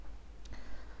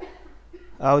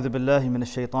أعوذ بالله من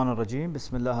الشيطان الرجيم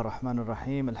بسم الله الرحمن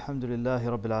الرحيم الحمد لله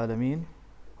رب العالمين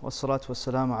والصلاة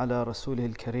والسلام على رسوله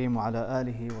الكريم وعلى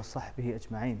آله وصحبه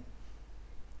أجمعين.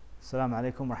 السلام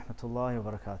عليكم ورحمة الله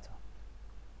وبركاته.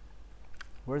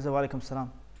 Where's the walaikum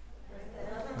salam?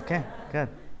 Okay, good.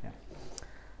 Yeah.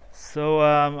 So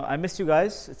I missed you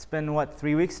guys. It's been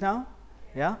 3 weeks now?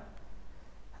 Yeah?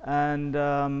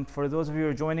 And for those of you who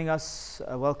are joining us,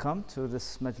 welcome to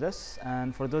this majlis.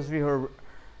 And for those of you who are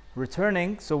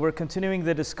returning, so we're continuing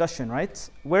the discussion, right?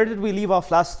 Where did we leave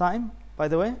off last time, by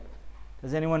the way?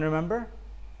 Does anyone remember?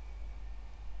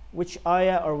 Which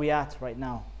ayah are we at right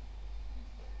now?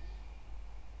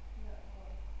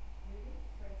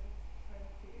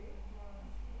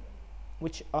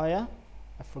 Which ayah?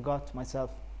 I forgot myself.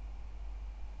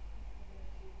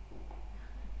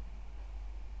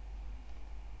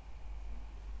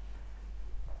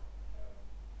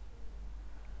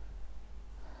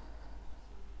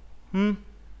 Hmm?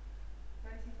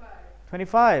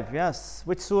 25, yes.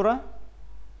 Which surah?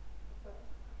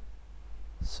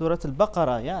 Surah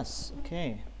Al-Baqarah, yes.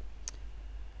 Okay.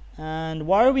 And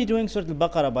why are we doing Surah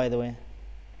Al-Baqarah, by the way?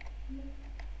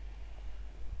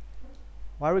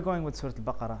 Why are we going with Surah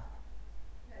Al-Baqarah?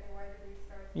 Why did we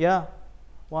start? Yeah.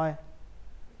 Why?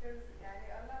 Because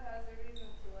Allah has a reason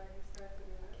to why we started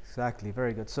it. Exactly.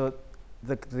 Very good. So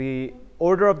the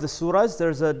order of the surahs,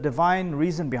 there's a divine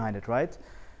reason behind it, right?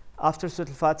 After Surah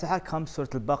Al-Fatiha comes Surah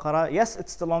Al-Baqarah. Yes,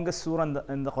 it's the longest surah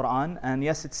in the Quran, and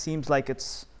yes, it seems like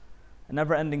it's a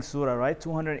never-ending surah, right?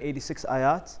 286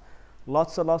 ayat,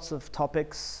 lots and lots of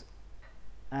topics,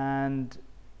 and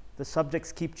the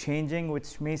subjects keep changing,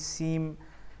 which may seem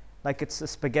like it's a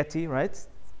spaghetti, right?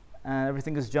 And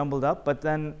everything is jumbled up. But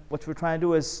then what we're trying to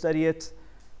do is study it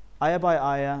ayah by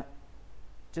ayah,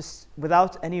 just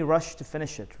without any rush to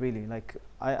finish it, really. Like,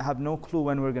 I have no clue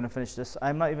when we're going to finish this.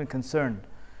 I'm not even concerned.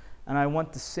 And I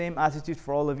want the same attitude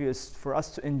for all of you, is for us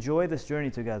to enjoy this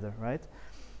journey together, right?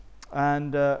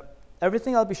 And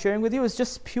everything I'll be sharing with you is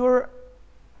just pure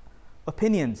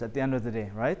opinions at the end of the day,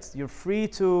 right? You're free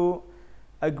to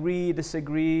agree,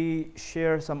 disagree,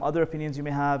 share some other opinions you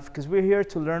may have, because we're here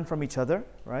to learn from each other,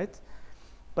 right?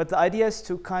 But the idea is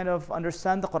to kind of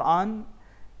understand the Quran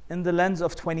in the lens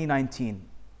of 2019.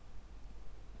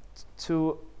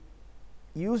 To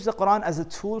use the Quran as a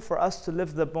tool for us to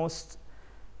live the most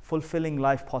fulfilling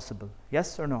life possible.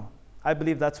 Yes or no? I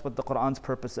believe that's what the Quran's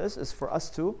purpose is for us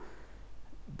to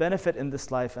benefit in this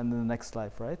life and in the next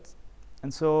life, right?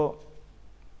 And so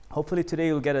hopefully today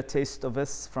you'll get a taste of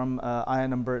this from ayah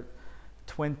number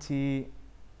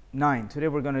 29. Today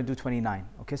we're going to do 29.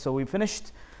 Okay, so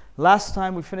last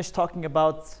time we finished talking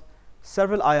about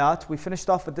several ayat. We finished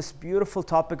off with this beautiful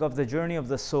topic of the journey of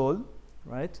the soul,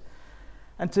 right?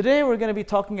 And today we're going to be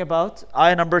talking about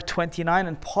ayah number 29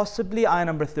 and possibly ayah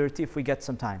number 30 if we get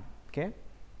some time. Okay?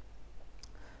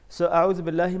 So, أعوذ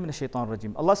بالله من الشيطان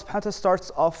الرجيم. Allah subhanahu wa ta'ala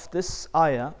starts off this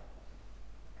ayah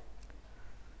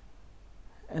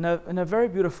in a very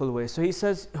beautiful way. So he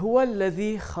says, هو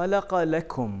الذي خلق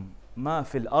لكم ما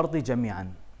في الأرض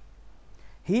جميعا.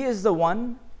 He is the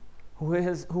one who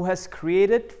has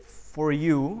created for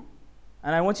you,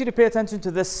 and I want you to pay attention to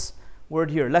this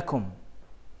word here, لكم.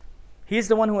 He is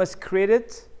the one who has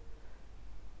created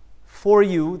for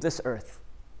you this earth.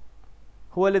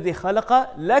 هو الذي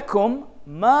خلق لكم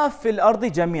ما في الأرض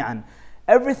جميعا.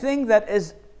 Everything that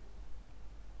is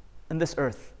in this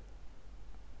earth.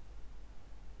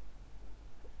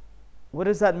 What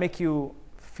does that make you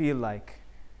feel like?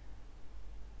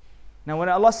 Now when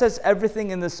Allah says everything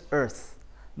in this earth,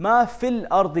 ما في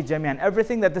الأرض جميعا,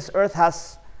 everything that this earth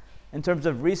has in terms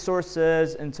of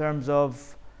resources, in terms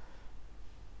of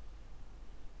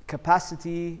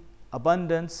capacity,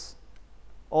 abundance,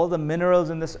 all the minerals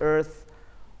in this earth,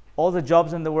 all the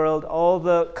jobs in the world, all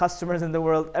the customers in the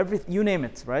world, you name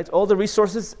it, right? All the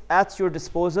resources at your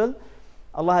disposal,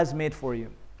 Allah has made for you.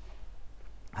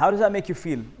 How does that make you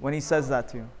feel when He says that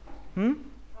to you?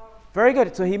 Very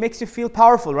good. So He makes you feel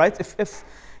powerful, right? If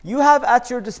you have at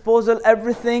your disposal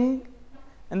everything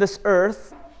in this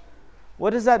earth,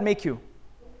 what does that make you?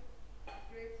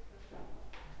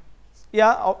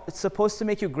 Yeah, it's supposed to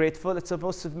make you grateful. It's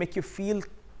supposed to make you feel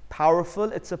powerful.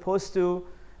 It's supposed to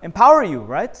empower you,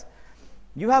 right?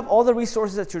 You have all the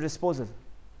resources at your disposal.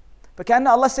 But can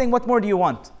Allah saying, what more do you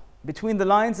want? Between the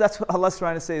lines, that's what Allah's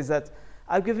trying to say, is that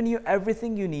I've given you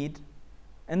everything you need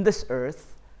in this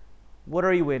earth. What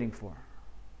are you waiting for?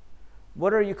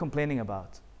 What are you complaining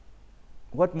about?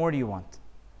 What more do you want?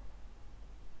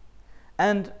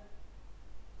 And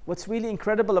what's really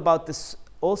incredible about this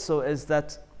also is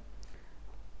that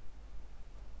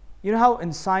You know how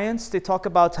in science they talk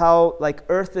about how like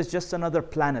Earth is just another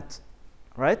planet,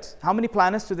 right? How many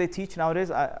planets do they teach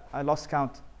nowadays? I lost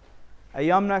count.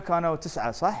 أيامنا كانوا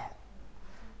 9 صح?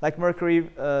 Like Mercury,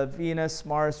 Venus,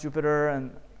 Mars,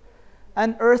 Jupiter,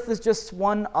 and Earth is just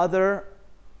one other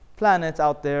planet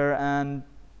out there, and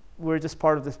we're just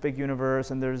part of this big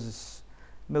universe, and there's this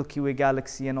Milky Way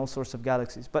galaxy and all sorts of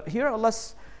galaxies. But here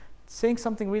Allah's saying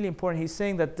something really important. He's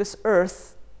saying that this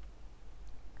Earth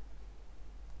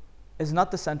is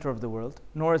not the center of the world,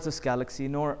 nor is this galaxy,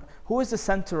 nor who is the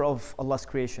center of Allah's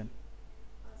creation?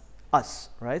 Us,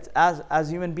 right? As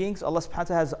human beings, Allah subhanahu wa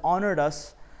ta'ala has honored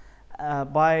us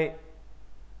by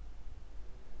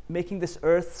making this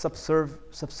earth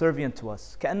subservient to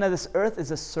us. كأن this earth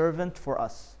is a servant for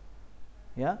us.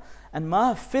 Yeah? And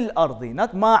ma fil ardi,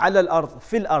 not ma ala al-ard,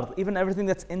 fil ard, even everything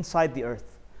that's inside the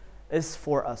earth is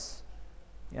for us.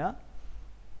 Yeah?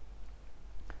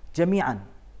 جميعا,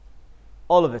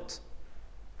 all of it.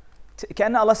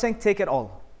 كأن Allah saying, take it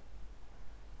all.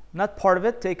 Not part of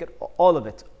it, take it, all of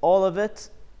it. All of it,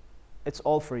 it's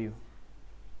all for you.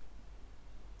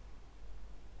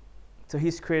 So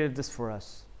He's created this for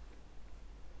us.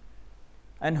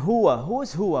 And Huwa, who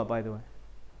is Huwa, by the way?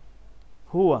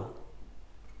 Huwa.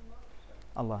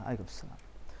 Allah, alaykum salam.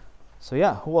 So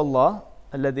yeah, Huwa Allah,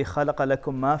 الذي خلق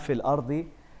لكم ما في الأرض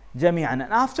جميعا.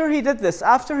 And after He did this,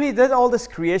 after He did all this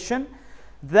creation,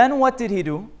 then what did He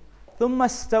do? ثم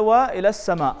استوى إلى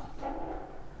السماء.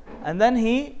 And then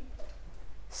He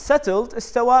settled.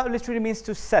 Istawa literally means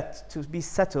to set, to be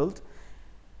settled.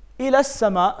 إلى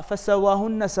السماء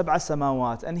فسواهن سبع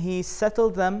سماوات. And He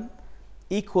settled them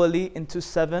equally into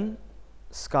 7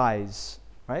 skies.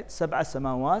 Right? سبع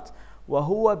سماوات.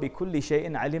 وهو بكل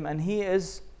شيء عليم. And He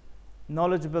is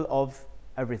knowledgeable of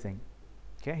everything.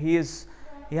 Okay? He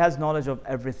has knowledge of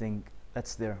everything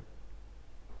that's there.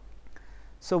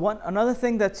 So another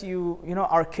thing that you know,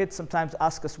 our kids sometimes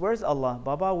ask us, where's Allah?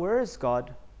 Baba, where is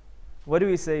God? What do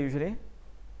we say usually?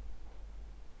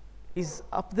 He's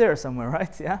up there somewhere,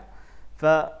 right? Yeah?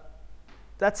 But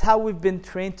that's how we've been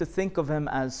trained to think of Him,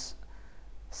 as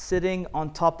sitting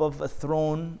on top of a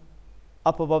throne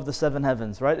up above the 7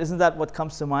 heavens, right? Isn't that what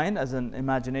comes to mind as an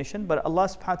imagination? But Allah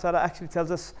subhanahu wa ta'ala actually tells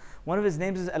us one of His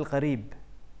names is Al-Qareeb,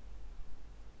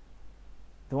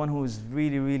 the one who is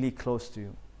really, really close to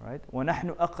you. Right?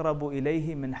 وَنَحْنُ أَقْرَبُ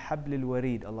إِلَيْهِ مِنْ حَبْلِ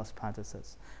الْوَرِيدِ. Allah subhanahu wa ta'ala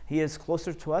says. He is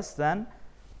closer to us than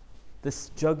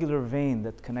this jugular vein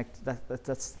that connects,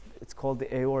 that's it's called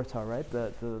the aorta, right?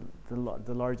 The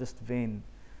largest vein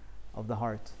of the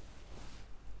heart.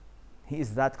 He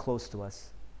is that close to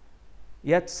us.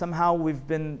 Yet somehow we've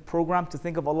been programmed to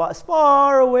think of Allah as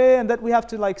far away, and that we have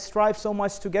to like strive so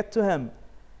much to get to Him.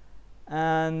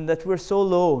 And that we're so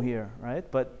low here, right?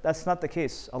 But that's not the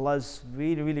case. Allah is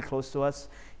really, really close to us.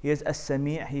 He is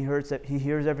As-Sami', He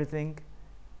hears everything.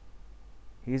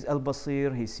 He is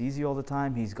Al-Basir, He sees you all the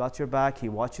time. He's got your back, He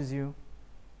watches you.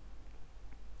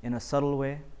 In a subtle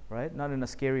way, right? Not in a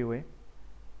scary way.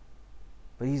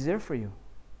 But He's there for you.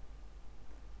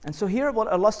 And so here what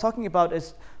Allah's talking about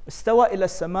is Istawa ila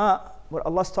sama. What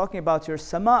Allah's talking about here,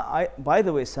 sama, by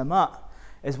the way, sama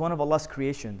is one of Allah's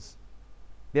creations.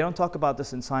 They don't talk about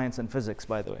this in science and physics,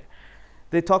 by the way.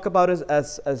 They talk about it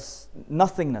as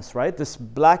nothingness, right? This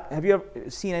black. Have you ever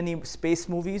seen any space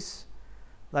movies?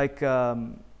 Like,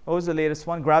 what was the latest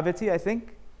one? Gravity, I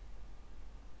think.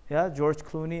 Yeah, George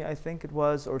Clooney, I think it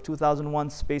was, or 2001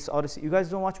 Space Odyssey. You guys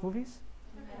don't watch movies?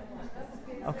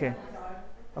 Okay.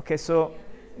 Okay, so,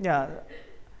 yeah.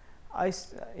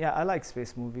 I like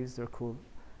space movies. They're cool.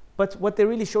 But what they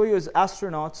really show you is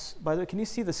astronauts. By the way, can you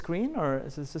see the screen, or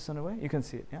is this on the way? You can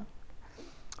see it, yeah?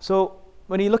 So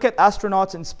when you look at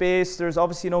astronauts in space, there's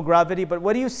obviously no gravity, but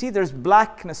what do you see? There's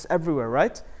blackness everywhere,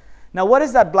 right? Now what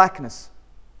is that blackness?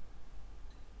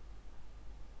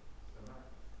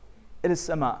 It is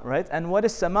sama, right? And what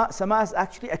is sama? Sama is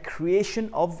actually a creation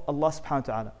of Allah subhanahu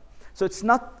wa ta'ala. So it's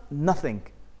not nothing.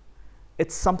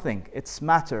 It's something. It's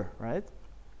matter, right?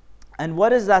 And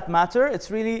what is that matter? It's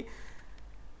really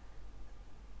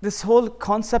this whole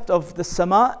concept of the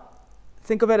sama.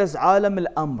 Think of it as alam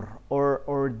al-amr,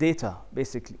 or data,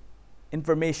 basically.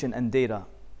 Information and data.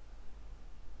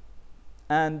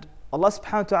 And Allah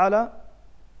subhanahu wa ta'ala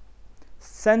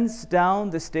sends down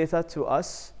this data to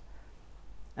us,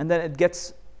 and then it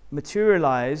gets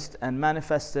materialized and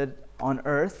manifested on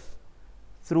earth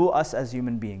through us as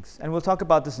human beings. And we'll talk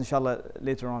about this inshallah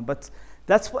later on. But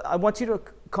that's what I want you to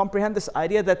comprehend, this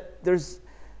idea that there's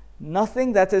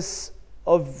nothing that is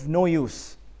of no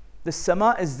use. The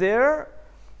sama is there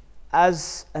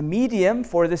as a medium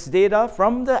for this data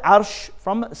from the arsh,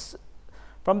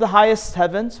 from the highest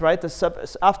heavens, right?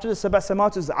 After the sab'a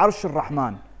samawat is Arsh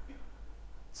al-Rahman.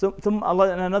 So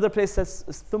Allah in another place says,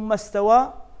 ثُمَّ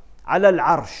اسْتَوَى على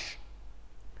العرش,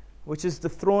 which is the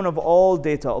throne of all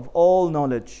data, of all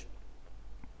knowledge.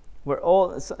 Where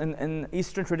all, in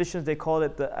Eastern traditions, they call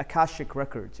it the Akashic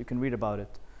records. You can read about it.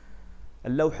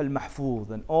 Al-Lawh al-Mahfuz,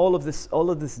 and all of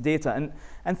this data.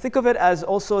 And think of it as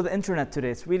also the internet today.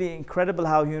 It's really incredible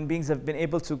how human beings have been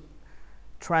able to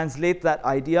translate that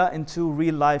idea into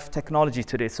real life technology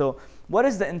today. So what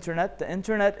is the internet? The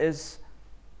internet is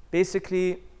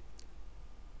basically,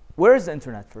 where is the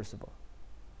internet, first of all?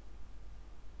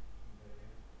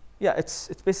 Yeah, it's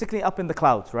basically up in the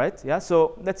clouds, right? Yeah,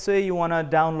 so let's say you want to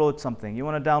download something. You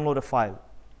want to download a file,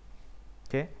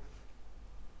 okay?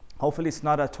 Hopefully it's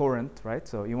not a torrent, right?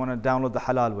 So you want to download the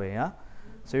halal way, yeah?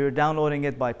 So you're downloading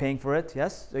it by paying for it,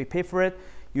 yes? So you pay for it,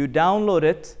 you download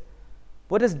it.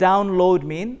 What does download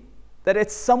mean? That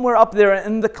it's somewhere up there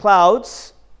in the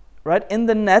clouds, right? In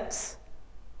the net,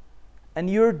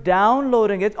 and you're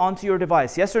downloading it onto your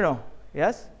device, yes or no?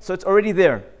 Yes? So it's already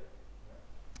there.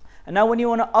 And now when you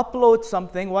want to upload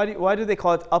something, why do they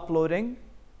call it uploading?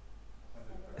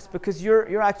 It's because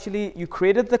you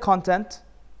created the content.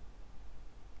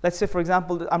 Let's say, for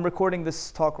example, I'm recording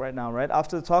this talk right now, right?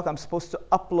 After the talk, I'm supposed to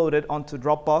upload it onto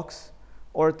Dropbox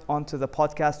or onto the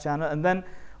podcast channel. And then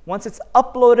once it's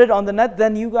uploaded on the net,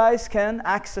 then you guys can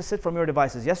access it from your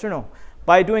devices. Yes or no?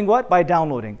 By doing what? By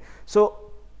downloading.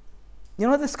 So, you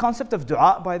know this concept of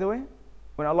dua, by the way?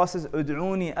 When Allah says,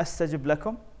 "Ud'uni astajib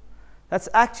lakum," that's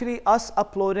actually us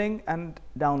uploading and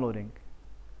downloading.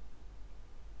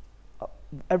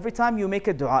 Every time you make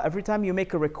a dua, every time you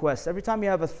make a request, every time you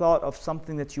have a thought of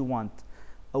something that you want,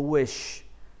 a wish,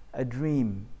 a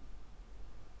dream,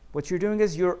 what you're doing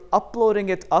is you're uploading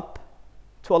it up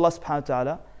to Allah subhanahu wa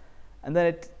ta'ala, and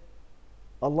then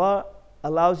Allah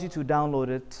allows you to download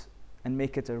it and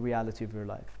make it a reality of your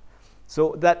life.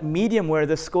 So that medium where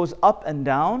this goes up and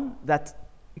down, that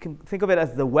you can think of it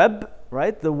as the web,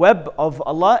 right? The web of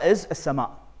Allah is a sama.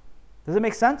 Does it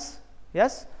make sense?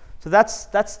 Yes? So that's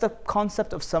the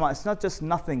concept of sama. It's not just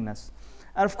nothingness.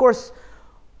 And of course,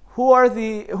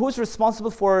 who's responsible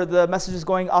for the messages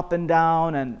going up and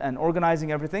down and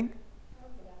organizing everything?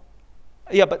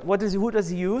 Yeah, but who does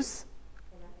he use?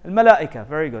 Al-Malaika.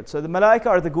 Very good. So the Malaika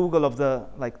are the Google of the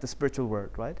spiritual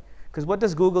world, right? Because what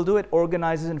does Google do? It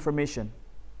organizes information.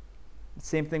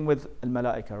 Same thing with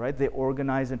Al-Malaika, right? They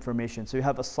organize information. So you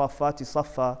have As-Saffati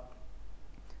Saffa.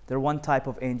 They're one type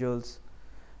of angels.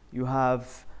 You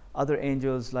have other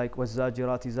angels like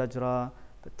Was-Zajirati Zajra,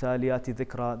 Taliyati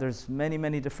Dhikra. There's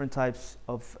many different types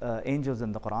of angels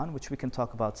in the Quran, which we can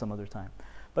talk about some other time.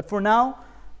 But for now,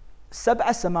 Sab'a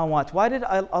Samawat. Why did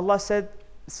Allah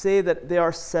say that there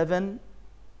are 7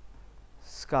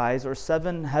 skies or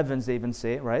 7 heavens, they even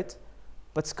say, right?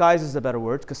 But skies is a better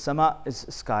word because sama is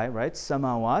sky, right?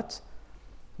 Samawat.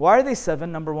 Why are they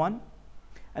 7, number 1?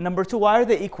 And number 2, why are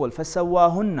they equal?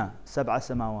 فَسَوَّاهُنَّ سَبْعَ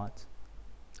سَمَاوَاتٍ.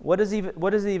 What does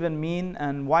it even mean,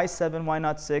 and why 7, why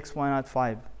not 6, why not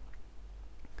 5?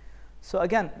 So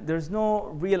again, there's no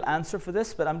real answer for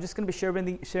this, but I'm just going to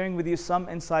be sharing with you some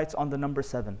insights on the number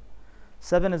 7.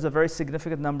 7 is a very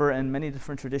significant number in many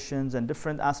different traditions and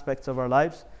different aspects of our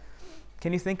lives.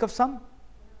 Can you think of some?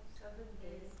 7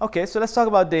 days. Okay, so let's talk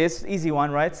about days. Easy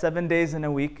one, right? 7 days in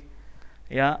a week.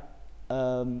 Yeah.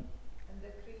 And the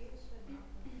creation.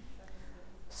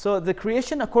 So the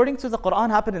creation, according to the Quran,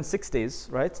 happened in 6 days,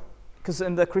 right? Because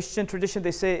in the Christian tradition,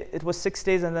 they say it was 6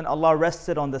 days and then Allah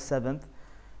rested on the 7th,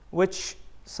 which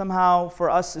somehow for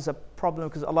us is a problem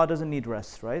because Allah doesn't need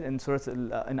rest, right? In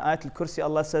Ayat al-Kursi,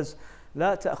 Allah says,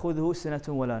 "La ta'khudhuhu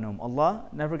sinatun wala nawm." Allah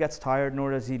never gets tired, nor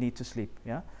does He need to sleep.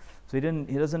 Yeah, so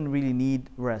He doesn't really need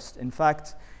rest. In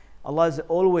fact, Allah is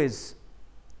always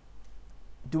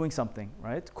doing something,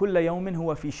 right? Kulla yawmin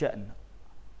huwa fi sha'n.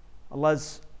 Allah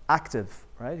is active,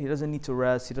 right? He doesn't need to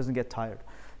rest. He doesn't get tired.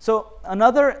 So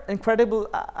another incredible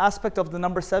aspect of the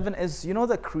number 7 is,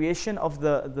 the creation of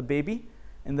the baby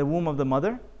in the womb of the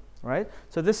mother, right?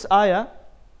 So this ayah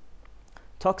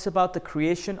talks about the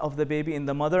creation of the baby in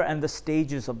the mother and the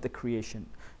stages of the creation.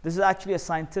 This is actually a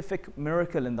scientific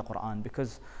miracle in the Quran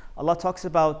because Allah talks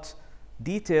about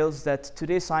details that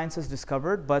today science has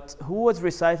discovered, but who was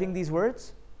reciting these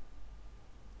words?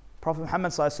 Prophet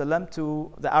Muhammad ﷺ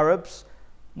to the Arabs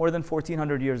more than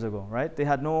 1400 years ago, right? They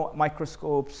had no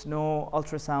microscopes, no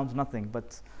ultrasounds, nothing,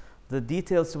 but the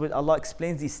details to which Allah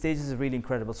explains these stages is really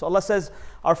incredible. So Allah says,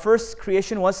 our first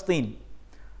creation was teen.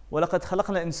 وَلَقَدْ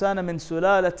خَلَقْنَا الْإِنسَانَ مِنْ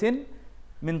سُلَالَةٍ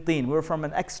مِنْ طِينٍ. We're from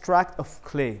an extract of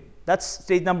clay. That's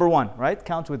stage number 1, right?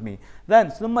 Count with me.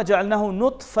 Then ثُمَّ جَعَلْنَاهُ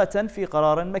نُطْفَةً فِي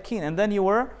قَرَارٍ مَكِينٍ. And then you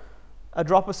were a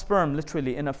drop of sperm,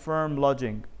 literally, in a firm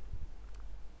lodging.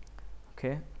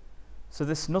 Okay? So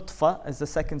this nutfa is the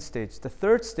second stage. The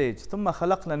third stage, ثم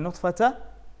خلقنا النطفة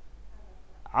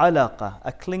علقة,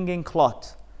 a clinging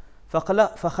clot.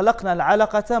 فخلقنا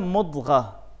العلقة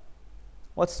مضغة.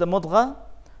 What's the mudgha?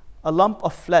 A lump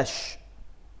of flesh.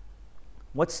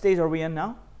 What stage are we in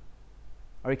now?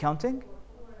 Are you counting?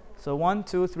 So 1,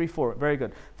 2, 3, 4. Very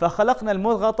good. فخلقنا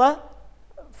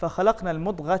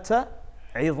المضغة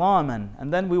عظاما.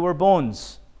 And then we were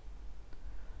bones.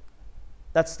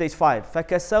 That's stage 5.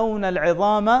 فكسونا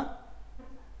العظام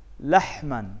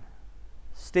لحما.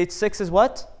 Stage 6 is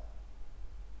what?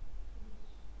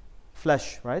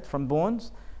 Flesh, right? From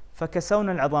bones.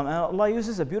 فكسونا العظام. And Allah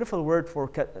uses a beautiful word for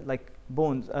like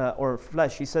bones or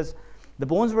flesh. He says the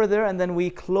bones were there and then we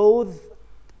clothe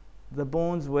the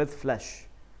bones with flesh.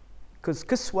 Because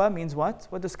kiswa means what?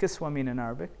 What does kiswa mean in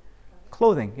Arabic?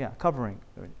 Clothing, yeah, covering.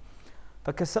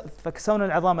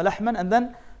 فكسونا العظام لحما. And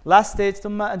then last stage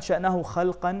ثم أنشأناه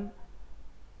خلقا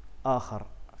آخر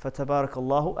فتبارك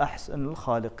الله أحسن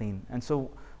الخالقين. And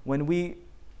so when we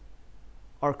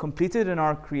are completed in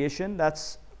our creation,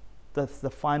 that's the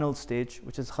final stage,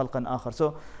 which is خلقا آخر.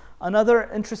 So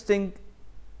another interesting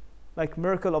like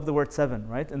miracle of the word 7,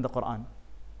 right, in the Quran.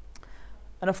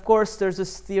 And of course there's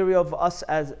this theory of us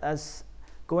as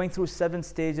going through 7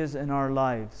 stages in our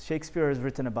lives. Shakespeare has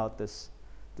written about this,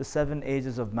 the 7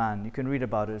 ages of man. You can read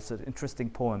about it. It's an interesting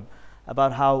poem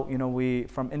about how, you know, we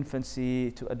from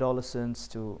infancy to adolescence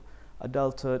to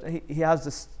adulthood. He has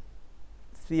this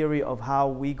theory of how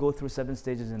we go through 7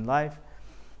 stages in life.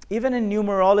 Even in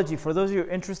numerology, for those of you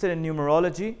interested in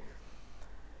numerology,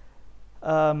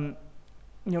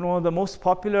 you know, the most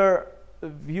popular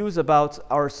views about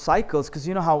our cycles, because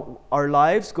you know how our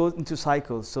lives go into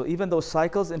cycles. So even those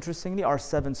cycles, interestingly, are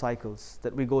 7 cycles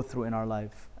that we go through in our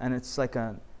life. And it's like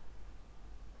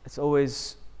it's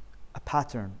always a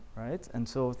pattern, right? And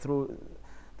so through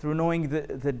knowing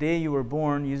the day you were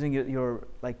born, using your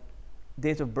like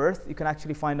date of birth, you can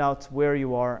actually find out where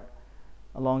you are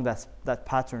along that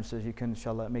pattern, so you can,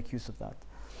 inshallah, make use of that.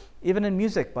 Even in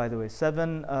music, by the way,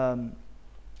 7,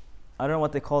 I don't know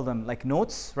what they call them, like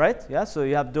notes, right? Yeah, so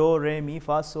you have do, re, mi,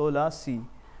 fa, sol, la, si.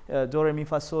 Do, re, mi,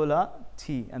 fa, sol, la,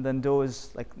 ti. And then do is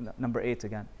like number 8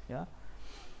 again, yeah?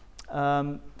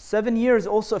 7 years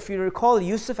also, if you recall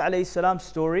Yusuf alayhi salam's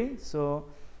story. So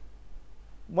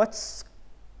what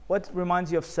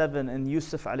reminds you of 7 in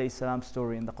Yusuf alayhi salam's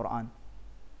story in the Quran?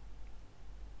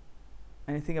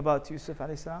 Anything about Yusuf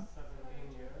alayhi salam?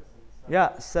 17 years.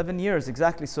 Yeah, 7 years,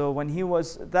 exactly. So when he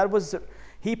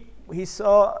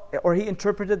saw, or he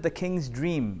interpreted the king's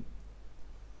dream,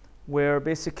 where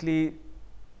basically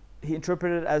he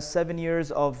interpreted as 7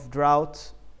 years of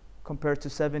drought compared to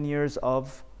 7 years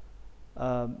of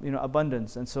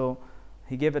abundance. And so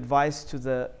he gave advice to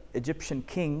the Egyptian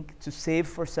king to save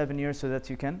for 7 years so that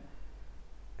you can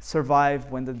survive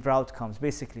when the drought comes.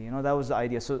 Basically, that was the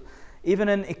idea. So even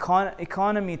in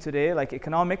economy today, like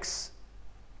economics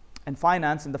and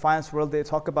finance, in the finance world, they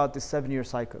talk about this 7-year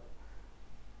cycle.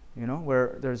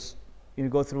 Where there's, you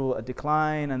go through a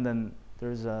decline and then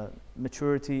there's a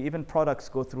maturity. Even products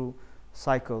go through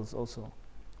cycles also.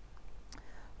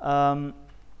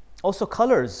 Also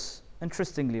colors,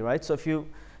 interestingly, right? So if you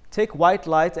take white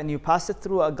light and you pass it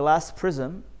through a glass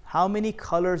prism, how many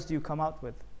colors do you come out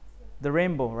with? The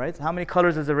rainbow, right? How many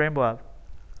colors does the rainbow have?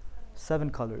 7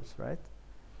 colors, right?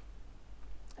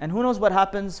 And who knows what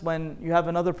happens when you have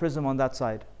another prism on that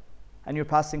side and you're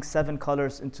passing 7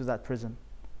 colors into that prism?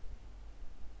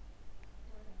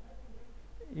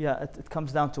 Yeah, it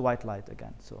comes down to white light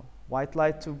again. So white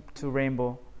light to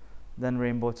rainbow, then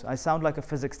rainbow to... I sound like a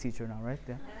physics teacher now, right?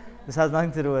 Yeah. This has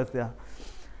nothing to do with, yeah.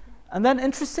 And then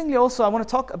interestingly also, I want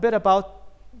to talk a bit about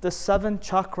the 7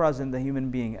 chakras in the human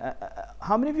being.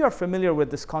 How many of you are familiar with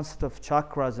this concept of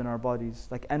chakras in our bodies,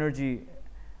 like energy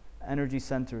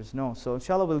centers? No. So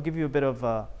inshallah, we'll give you a bit of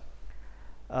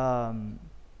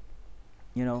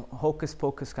hocus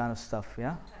pocus kind of stuff,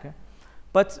 yeah? Okay.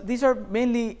 But these are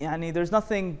mainly, there's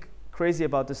nothing crazy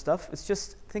about this stuff. It's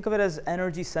just, think of it as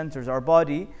energy centers. Our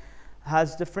body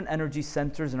has different energy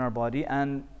centers in our body,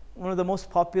 and one of the most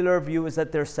popular view is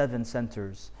that there are 7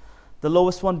 centers. The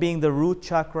lowest one being the root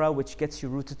chakra, which gets you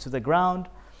rooted to the ground.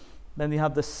 Then you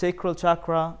have the sacral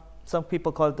chakra. Some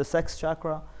people call it the sex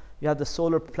chakra. You have the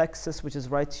solar plexus, which is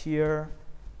right here,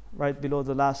 right below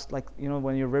the last,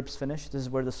 when your ribs finish. This is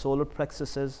where the solar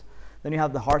plexus is. Then you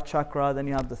have the heart chakra. Then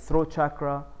you have the throat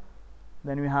chakra.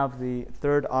 Then you have the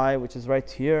third eye, which is right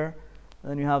here.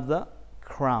 Then you have the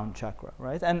crown chakra,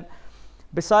 right? And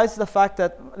besides the fact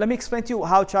that, let me explain to you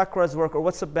how chakras work, or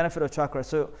what's the benefit of chakras.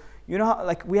 So, you know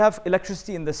how, we have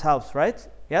electricity in this house, right?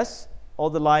 Yes? All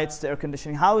the lights, the air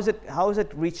conditioning. How is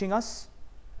it reaching us?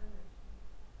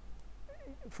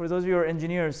 For those of you who are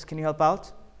engineers, can you help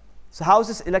out? So how is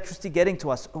this electricity getting to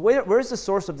us? Where is the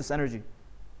source of this energy?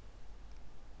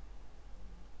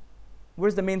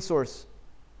 Where's the main source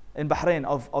in Bahrain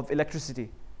of electricity?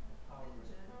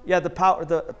 Yeah,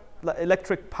 the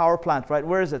electric power plant, right?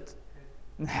 Where is it?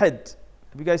 In Hid.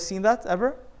 Have you guys seen that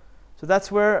ever? So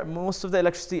that's where most of the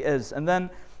electricity is. And then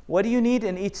what do you need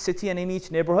in each city and in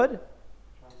each neighborhood?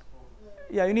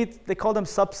 Yeah, you need, they call them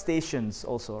substations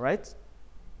also, right?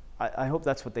 I hope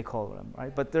that's what they call them,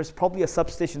 right? But there's probably a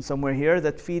substation somewhere here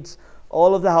that feeds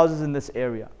all of the houses in this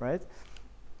area, right?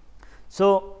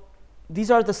 So these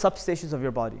are the substations of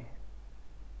your body,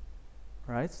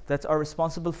 right? That are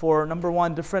responsible for, number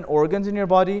one, different organs in your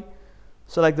body.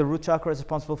 So like the root chakra is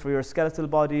responsible for your skeletal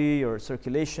body, your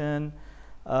circulation.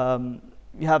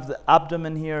 You have the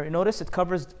abdomen here. You notice it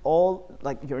covers all,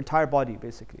 like your entire body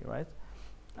basically, right?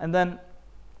 And then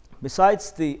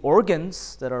besides the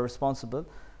organs that are responsible,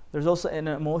 there's also an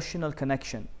emotional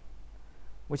connection,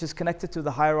 which is connected to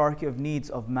the hierarchy of needs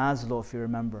of Maslow, if you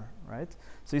remember, right?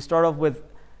 So you start off with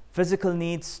physical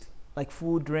needs like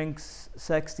food, drinks,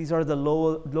 sex. These are the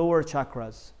lower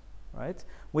chakras, right?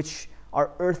 Which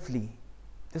are earthly,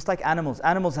 just like animals.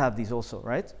 Animals have these also,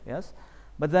 right? Yes?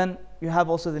 But then you have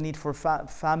also the need for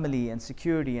family and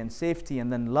security and safety, and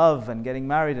then love and getting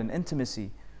married and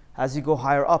intimacy as you go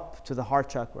higher up to the heart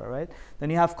chakra, right? Then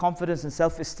you have confidence and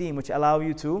self-esteem, which allow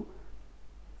you to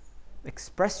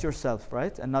express yourself,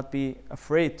 right? And not be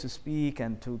afraid to speak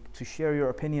and to share your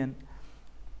opinion.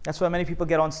 That's why many people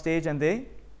get on stage and they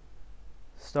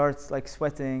start like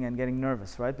sweating and getting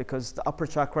nervous, right? Because the upper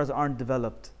chakras aren't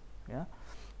developed, yeah?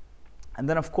 And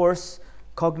then of course,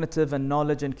 cognitive and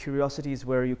knowledge and curiosity is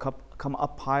where you come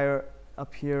up higher,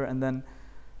 up here, and then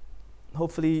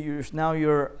hopefully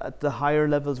you're at the higher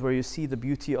levels where you see the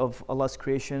beauty of Allah's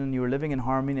creation and you're living in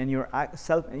harmony and you're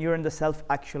in the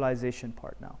self-actualization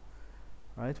part now,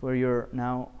 right? Where you're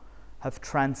now have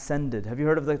transcended. Have you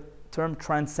heard of the term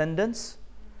transcendence?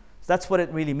 That's what it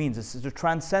really means. It's to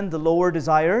transcend the lower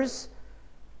desires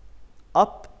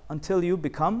up until you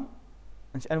become,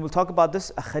 and we'll talk about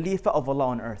this, a Khalifa of Allah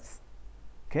on earth.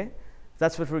 Okay?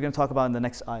 That's what we're going to talk about in the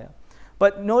next ayah.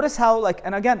 But notice how, like,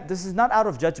 and again, this is not out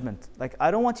of judgment. Like,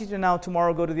 I don't want you to now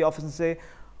tomorrow go to the office and say,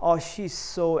 oh, she's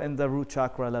so in the root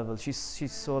chakra level. She's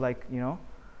so like, you know.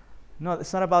 No,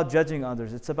 it's not about judging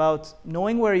others. It's about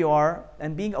knowing where you are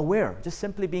and being aware, just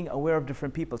simply being aware of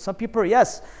different people. Some people,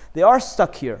 yes, they are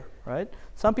stuck here, right?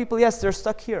 Some people, yes, they're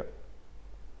stuck here.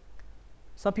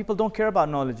 Some people don't care about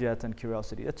knowledge yet and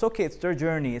curiosity. It's okay, it's their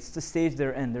journey. It's the stage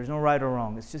they're in. There's no right or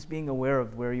wrong. It's just being aware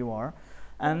of where you are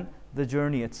and the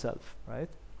journey itself, right?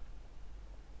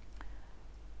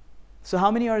 So how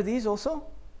many are these also?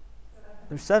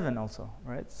 There's 7 also,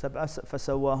 right?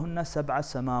 فَسَوَّاهُنَّ سَبْعَ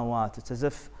سَمَاوَاتٍ. It's as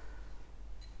if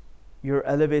you're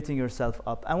elevating yourself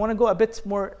up. I want to go a bit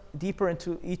more deeper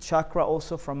into each chakra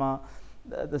also from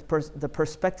the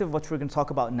perspective of what we're going to talk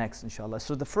about next, inshallah.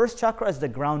 So the first chakra is the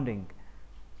grounding.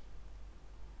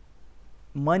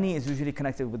 Money is usually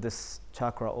connected with this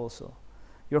chakra also.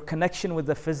 Your connection with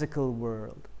the physical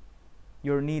world.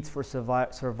 Your needs for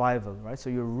survival, right? So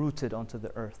you're rooted onto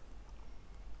the earth.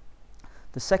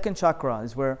 The second chakra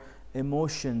is where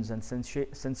emotions and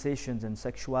sensations and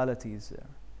sexuality is there.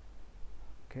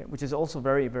 Okay, which is also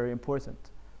very, very important.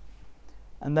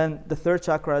 And then the third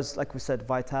chakra is, like we said,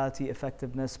 vitality,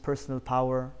 effectiveness, personal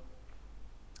power.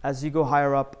 As you go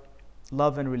higher up,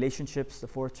 love and relationships, the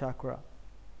fourth chakra.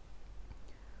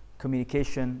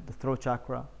 Communication, the throat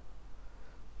chakra.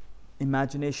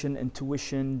 Imagination,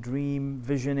 intuition, dream,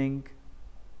 visioning,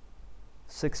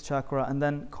 sixth chakra. And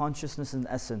then consciousness and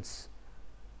essence.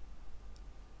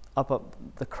 Up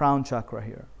the crown chakra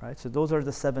here, right? So those are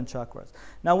the 7 chakras.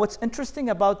 Now what's interesting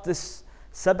about this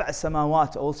sab'a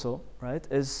samawat also, right,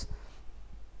 is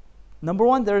number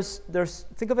one, there's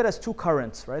think of it as 2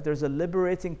 currents, right? There's a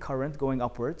liberating current going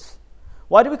upwards.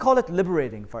 Why do we call it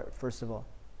liberating, first of all?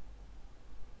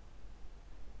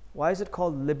 Why is it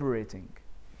called liberating?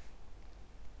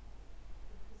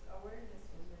 Because awareness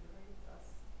will liberate us.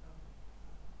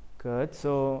 Good.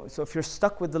 So if you're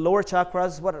stuck with the lower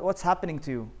chakras, what's happening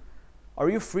to you? Are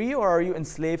you free or are you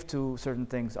enslaved to certain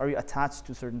things? Are you attached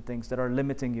to certain things that are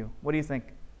limiting you? What do you think?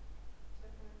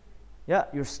 Yeah,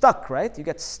 you're stuck, right? You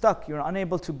get stuck. You're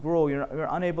unable to grow. You're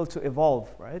unable to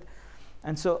evolve, right?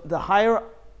 And so the higher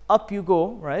up you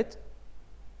go, right,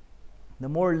 the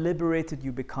more liberated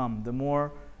you become, the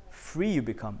more free you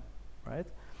become, right?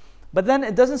 But then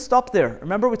it doesn't stop there.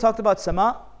 Remember we talked about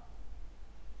sama?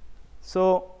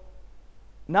 So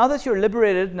now that you're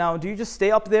liberated, now do you just stay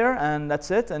up there and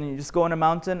that's it? And you just go on a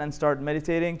mountain and start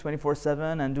meditating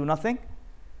 24/7 and do nothing?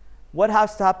 What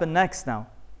has to happen next now?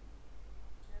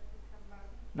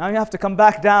 Now you have to come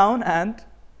back down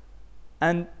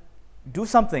and do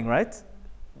something, right?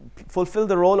 Fulfill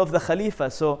the role of the Khalifa.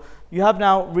 So you have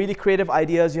now really creative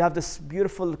ideas. You have this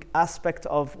beautiful aspect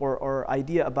of or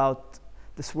idea about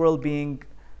this world being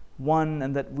one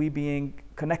and that we being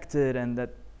connected and that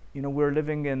we're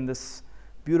living in this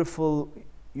beautiful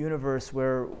universe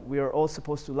where we are all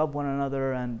supposed to love one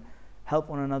another and help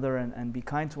one another and be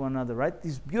kind to one another, right?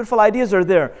 These beautiful ideas are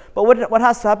there. But what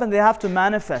has to happen? They have to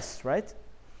manifest, right?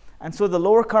 And so the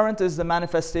lower current is the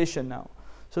manifestation now.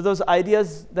 So those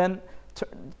ideas then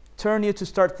turn you to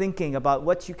start thinking about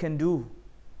what you can do,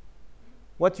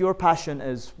 what your passion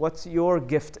is, what your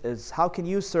gift is. How can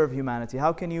you serve humanity?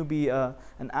 How can you be an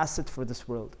asset for this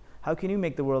world? How can you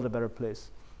make the world a better place?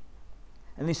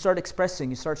 And you start expressing,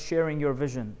 you start sharing your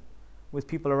vision with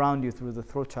people around you through the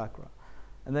throat chakra.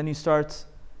 And then you start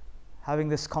having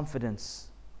this confidence,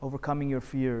 overcoming your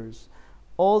fears,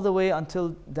 all the way until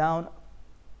down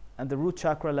at the root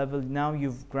chakra level. Now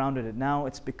you've grounded it. Now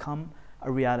it's become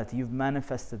a reality. You've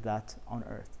manifested that on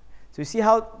earth. So you see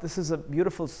how this is a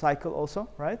beautiful cycle also,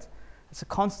 right? It's a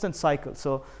constant cycle.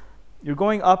 So you're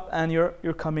going up and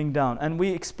you're coming down. And we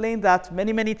explained that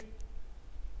many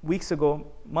weeks ago,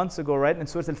 months ago, right? In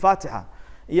Surah Al-Fatiha.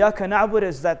 Iyaka na'bud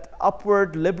is that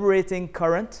upward liberating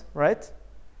current, right?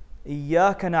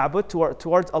 Iyaka na'bud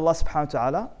towards Allah subhanahu wa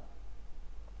ta'ala.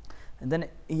 And then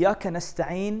Iyaka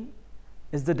nasta'een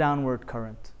is the downward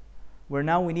current, where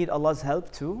now we need Allah's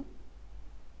help to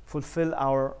fulfill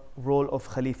our role of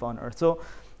Khalifa on earth. So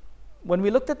when we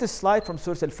looked at this slide from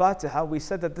Surah Al-Fatiha, we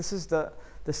said that this is the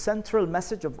central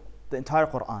message of the entire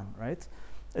Quran, right?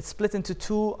 It's split into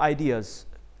two ideas,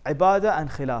 ibadah and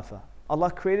khilafah.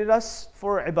 Allah created us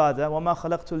for ibadah, وَمَا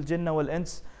خَلَقْتُ الْجِنَّ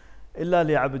وَالْإِنسِ إِلَّا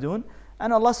لِيَعْبُدُونَ.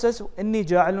 And Allah says, إِنِّي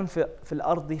جَاعِلٌ فِي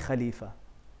الْأَرْضِ خَلِيفَةً.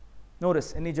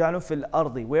 Notice, إِنِّي جَاعِلٌ فِي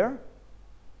الْأَرْضِ. Where?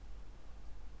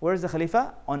 Where is the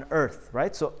Khalifa? On earth,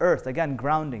 right? So earth, again,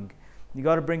 grounding. You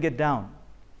got to bring it down.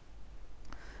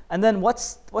 And then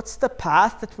what's the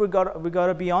path that we got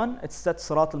to be on? It's that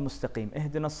Sirat al-Mustaqim.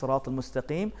 اهدنا الصراط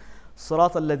المستقيم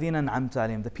صراط الذين أنعمت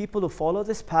عليهم. The people who follow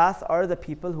this path are the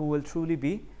people who will truly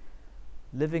be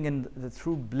living in the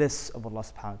true bliss of Allah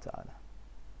subhanahu wa ta'ala.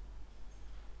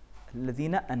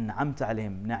 الذين أنعمت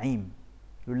عليهم. Na'im.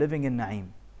 You're living in Na'im.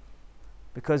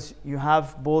 Because you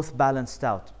have both balanced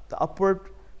out. The upward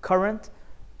current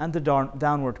and the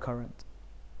downward current.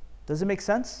 Does it make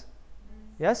sense?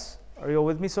 Yes? Are you all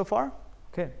with me so far?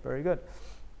 Okay, very good.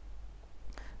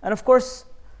 And of course,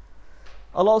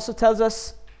 Allah also tells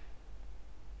us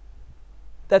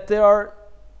that there are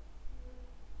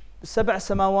sab'a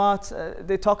samawat.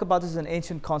 They talk about this in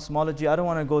ancient cosmology. I don't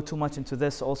want to go too much into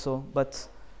this also, but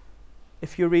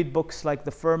if you read books like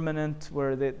The Firmament,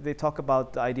 where they talk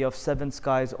about the idea of seven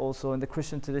skies also, in the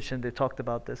Christian tradition they talked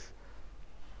about this.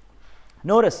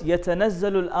 Notice,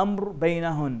 يَتَنَزَّلُ الْأَمْرُ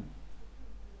بَيْنَهُنْ.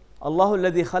 الله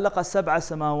الذي خلق سبع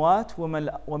سماوات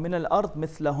ومن الأرض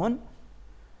مثلهن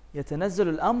يتنزل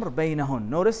الأمر بينهن.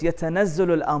 Notice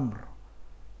يتنزل الأمر.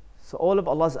 So all of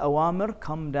Allah's awamir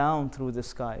come down through the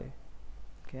sky.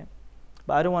 Okay,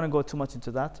 but I don't want to go too much into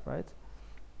that, right?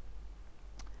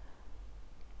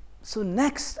 So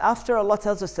next, after Allah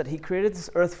tells us that He created this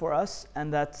earth for us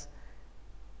and that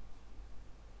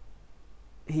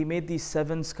He made these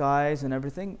seven skies and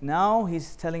everything, now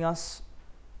He's telling us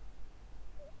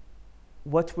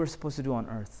what we're supposed to do on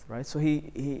earth, right? So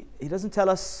he doesn't tell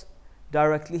us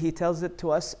directly, He tells it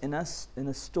to us in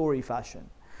a story fashion.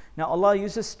 Now Allah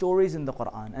uses stories in the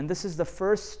Quran, and this is the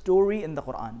first story in the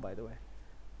Quran, by the way.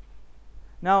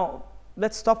 Now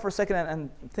let's stop for a second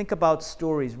and think about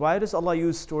stories. Why does Allah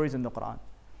use stories in the Quran?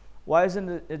 Why isn't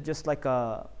it just like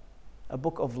a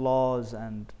book of laws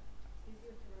and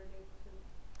Easier to relate to.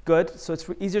 good? So it's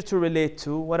easier to relate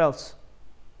to. What else?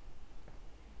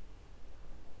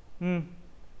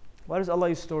 Why does Allah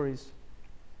use stories?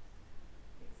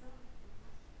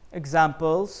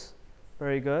 Examples.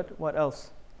 Very good. What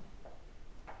else?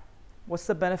 What's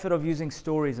the benefit of using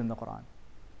stories in the Quran?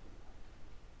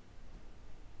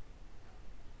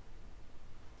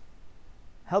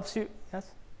 Helps you? Yes?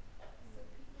 So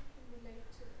people can relate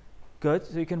to them. Good.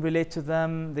 So you can relate to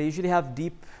them. They usually have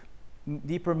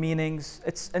deeper meanings.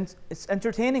 It's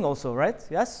entertaining also, right?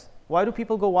 Yes? Why do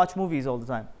people go watch movies all the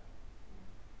time?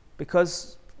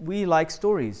 Because we like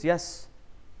stories, yes?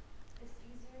 It's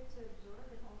easier to absorb,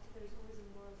 and also there's always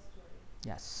a moral story.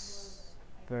 Yes.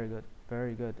 Very good,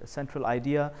 very good. A central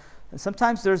idea. And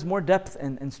sometimes there's more depth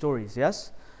in stories,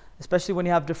 yes? Especially when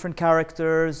you have different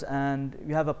characters and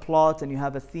you have a plot and you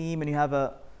have a theme and you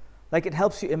have like it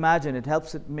helps you imagine, it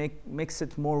helps it makes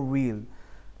it more real. And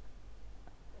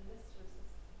less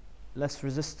resistance. Less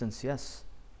resistance, yes.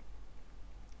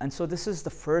 And so this is the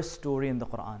first story in the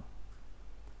Quran.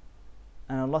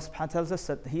 And Allah subhanahu wa ta'ala tells us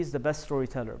that He's the best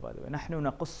storyteller, by the way. نَحْنُ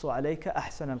نَقُصُّ عَلَيْكَ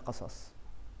أَحْسَنَ الْقَصَصِ.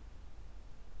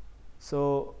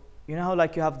 So, you know how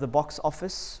like you have the box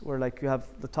office, where like you have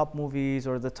the top movies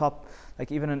or the top,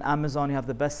 like even on Amazon you have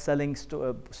the best-selling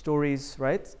stories,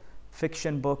 right?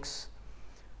 Fiction books.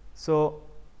 So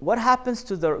what happens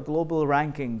to the global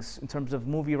rankings in terms of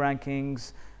movie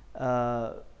rankings,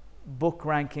 book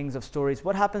rankings of stories?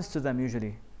 What happens to them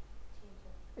usually?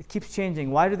 It keeps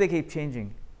changing. Why do they keep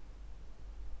changing?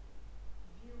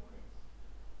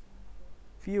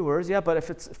 Viewers, yeah, but if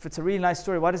it's a really nice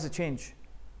story, why does it change?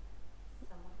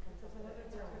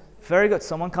 Very good.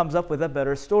 Someone comes up with a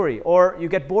better story, or you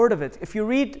get bored of it. If you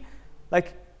read,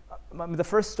 like, the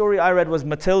first story I read was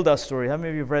Matilda's story. How many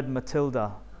of you have read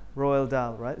Matilda, Roald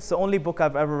Dahl, right? It's the only book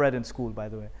I've ever read in school, by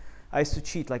the way. I used to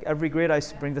cheat. Like every grade, I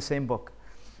used to bring the same book.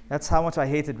 That's how much I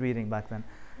hated reading back then.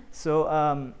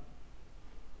 So,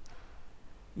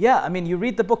 yeah, I mean, you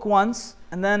read the book once,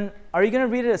 and then, are you going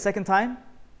to read it a second time?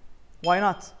 Why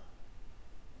not?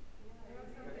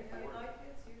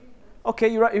 Okay,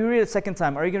 you read it a second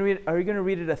time. Are you going to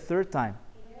read it a third time?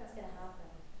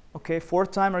 Okay, fourth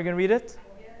time, are you going to read it?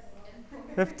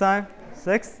 Fifth time?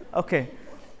 Sixth? Okay.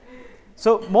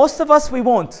 So most of us, we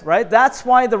won't, right? That's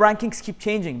why the rankings keep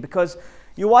changing, because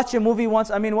you watch a movie once.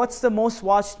 I mean, what's the most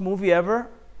watched movie ever?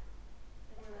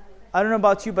 I don't know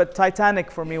about you, but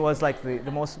Titanic for me was like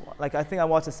the most, like I think I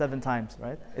watched it 7 times,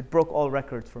 right? It broke all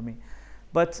records for me.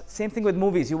 But same thing with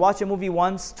movies. You watch a movie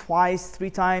once, twice,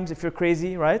 3 times if you're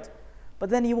crazy, right? But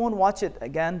then you won't watch it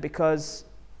again because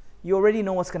you already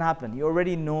know what's going to happen. You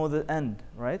already know the end,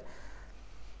 right?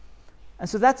 And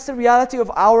so that's the reality of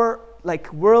our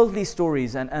like worldly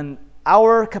stories and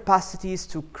our capacities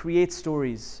to create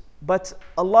stories. But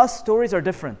Allah's stories are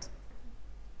different.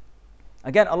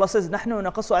 Again, Allah says, نَحْنُ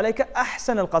نَقَصُّ عَلَيْكَ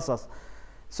أَحْسَنَ الْقَصَصِ.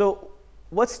 So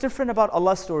what's different about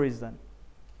Allah's stories then?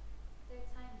 They're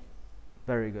timeless.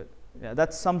 Very good. Yeah,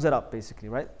 that sums it up basically,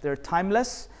 right? They're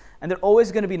timeless and they're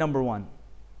always going to be number one.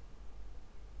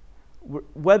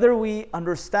 Whether we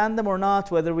understand them or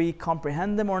not, whether we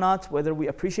comprehend them or not, whether we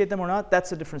appreciate them or not,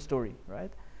 that's a different story,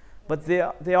 right? But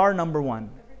they are number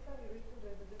one. Every time you read them,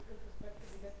 there's a different perspective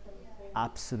you get from the same.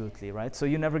 Absolutely, right? So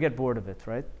you never get bored of it,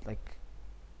 right? Like,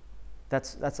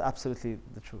 that's absolutely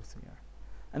the truth here.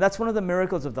 And that's one of the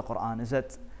miracles of the Quran, is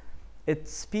that it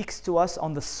speaks to us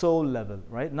on the soul level,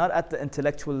 right? Not at the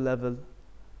intellectual level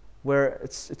where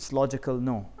it's logical,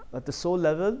 no. At the soul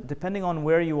level, depending on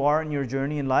where you are in your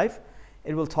journey in life,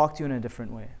 it will talk to you in a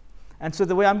different way. And so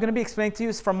the way I'm going to be explaining to you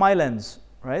is from my lens,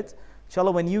 right?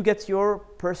 Inshallah, when you get your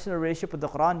personal relationship with the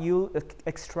Quran, you'll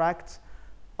extract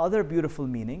other beautiful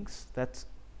meanings that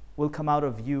will come out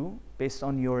of you based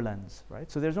on your lens,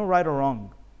 right? So there's no right or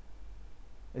wrong.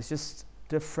 It's just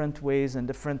different ways and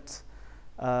different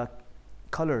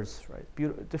colors,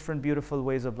 right? Different beautiful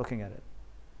ways of looking at it.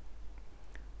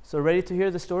 So ready to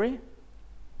hear the story?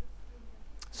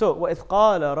 So, وَإِذْ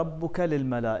قَالَ رَبُّكَ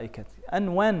لِلْمَلَائِكَةِ.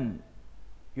 And when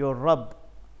your Rabb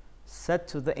said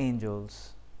to the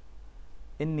angels,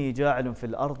 إِنِّي جَاعِلٌ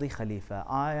فِي الْأَرْضِ خَلِيفَةً.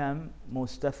 I am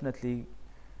most definitely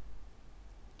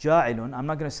جَاعِلٌ. I'm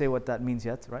not going to say what that means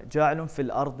yet, right? جَاعِلٌ فِي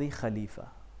الْأَرْضِ خَلِيفَةً.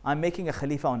 I'm making a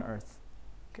khalifa on earth.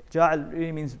 Okay. جَاعِل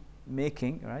really means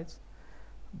making, right?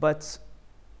 But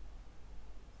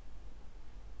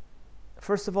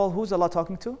first of all, who's Allah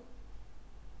talking to?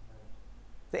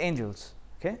 The angels.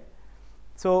 Okay?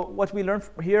 So what we learn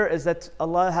here is that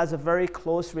Allah has a very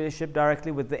close relationship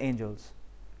directly with the angels.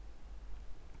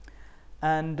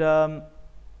 And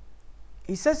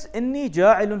He says, إِنِّي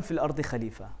جَاعِلٌ فِي الْأَرْضِ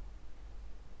خَلِيفَةً.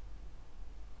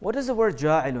 What does the word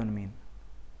جَاعِلٌ mean?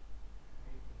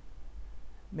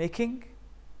 Making?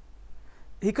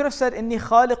 He could have said, إِنِّي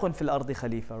خَالِقٌ فِي الْأَرْضِ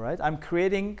خَلِيفَةً, right? I'm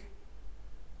creating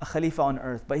a khalifa on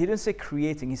earth. But he didn't say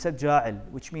creating, he said جَاعِل,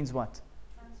 which means what?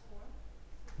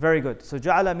 Very good. So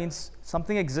ja'ala means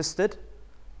something existed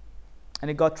and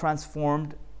it got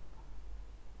transformed,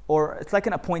 or it's like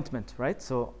an appointment, right?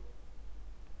 So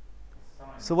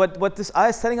what this ayah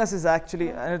is telling us is actually,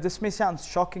 and this may sound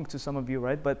shocking to some of you,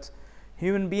 right? But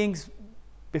human beings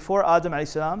before Adam alayhi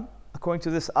salam, according to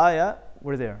this ayah,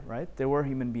 were there, right? There were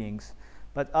human beings.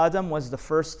 But Adam was the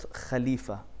first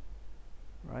khalifa,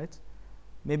 right?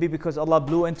 Maybe because Allah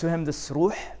blew into him this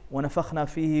ruh, وَنَفَخْنَا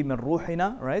فِيهِ مِنْ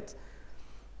رُوحِنَا, right?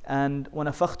 And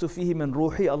وَنَفَخْتُ فِيهِ مِنْ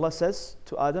رُوحِي, Allah says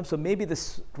to Adam. So maybe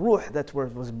this ruh that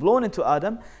was blown into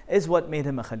Adam is what made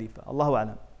him a khalifa. Allahu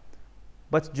A'lam.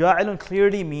 But ja'ilun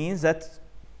clearly means that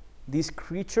these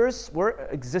creatures were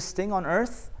existing on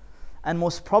earth, and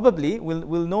most probably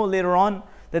we'll know later on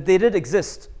that they did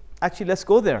exist. Actually, let's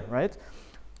go there, right?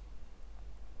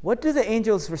 What do the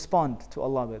angels respond to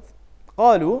Allah with?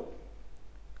 قالوا,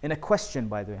 in a question,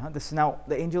 by the way. This is now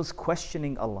the angels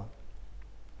questioning Allah.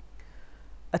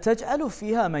 أتجعل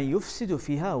فيها من يفسد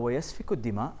فيها ويسفك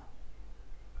الدماء.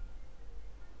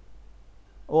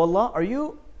 Oh Allah, are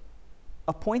you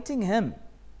appointing him?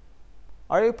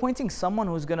 Are you appointing someone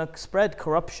who's going to spread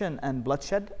corruption and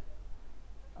bloodshed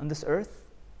on this earth?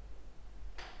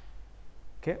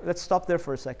 Okay, let's stop there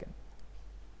for a second.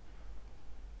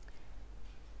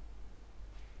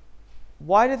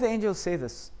 Why did the angels say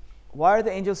this? Why are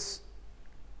the angels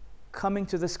coming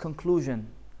to this conclusion?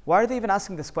 Why are they even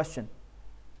asking this question?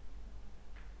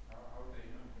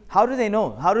 How do they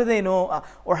know? How do they know?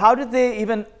 Or how did they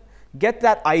even get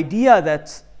that idea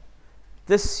that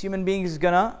this human being is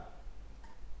gonna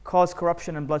cause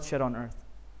corruption and bloodshed on earth?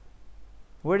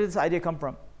 Where did this idea come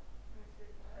from?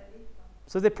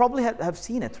 So they probably have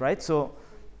seen it, right? So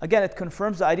again, it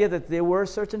confirms the idea that there were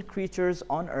certain creatures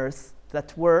on earth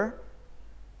that were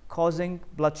causing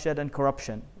bloodshed and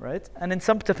corruption, right? And in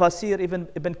some tafasir, even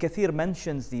Ibn Kathir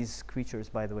mentions these creatures,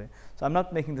 by the way. So I'm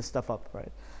not making this stuff up,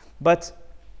 right? But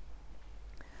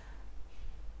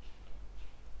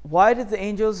why did the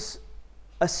angels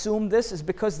assume this? Is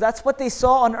because that's what they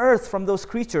saw on earth from those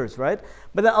creatures, right?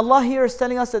 But then Allah here is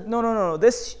telling us that no.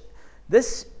 This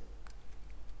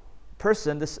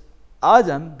person, this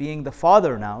Adam being the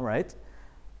father now, right?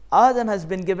 Adam has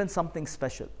been given something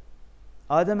special.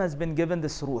 Adam has been given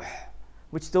this ruh,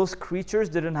 which those creatures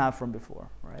didn't have from before,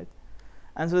 right?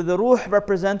 And so the ruh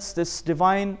represents this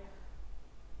divine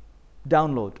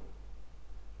download.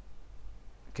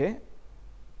 Okay?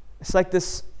 It's like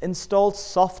this installed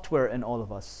software in all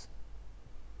of us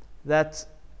that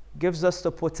gives us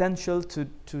the potential to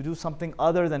do something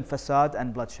other than fasad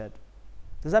and bloodshed.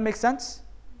 Does that make sense?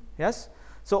 Yes?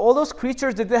 So all those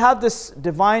creatures, did they have this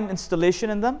divine installation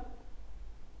in them?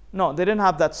 No, they didn't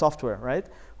have that software, right?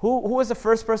 Who was the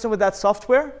first person with that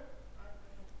software?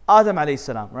 Adam alayhi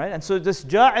salam, right? And so this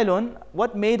ja'ilun,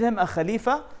 what made him a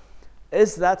khalifa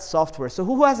is that software. So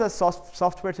who has that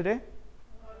software today?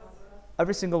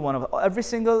 Every single one of us, every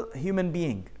single human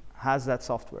being has that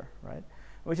software, right?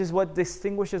 Which is what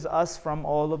distinguishes us from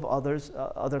all of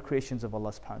other creations of Allah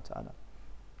subhanahu wa ta'ala.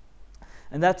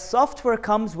 And that software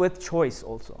comes with choice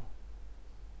also,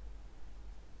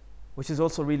 which is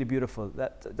also really beautiful.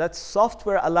 That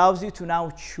software allows you to now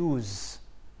choose.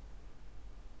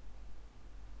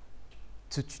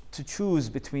 To choose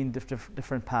between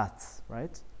different paths,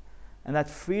 right? And that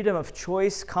freedom of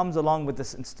choice comes along with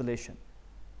this installation.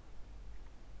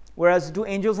 Whereas, do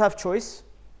angels have choice?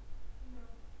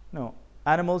 No.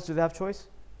 Animals, do they have choice?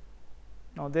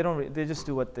 No, they don't. They just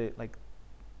do what they like.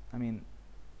 I mean,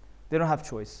 they don't have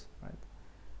choice, right?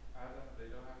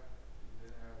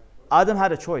 Adam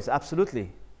had a choice, absolutely.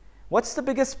 What's the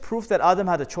biggest proof that Adam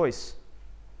had a choice?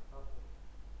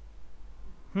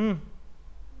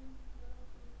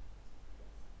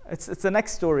 It's the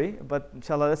next story, but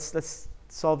inshallah, let's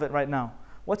solve it right now.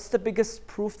 What's the biggest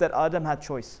proof that Adam had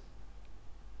choice?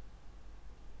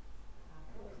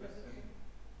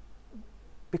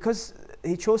 Because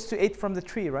he chose to eat from the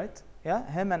tree, right? Yeah,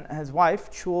 him and his wife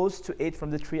chose to eat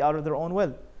from the tree out of their own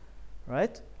will,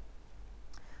 right?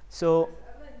 So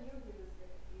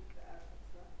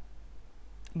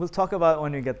we'll talk about it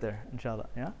when we get there, inshallah.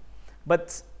 Yeah,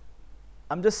 but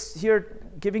I'm just here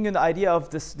giving you the idea of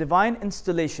this divine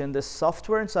installation, this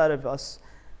software inside of us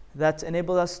that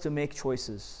enables us to make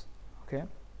choices. Okay.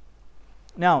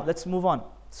 Now let's move on.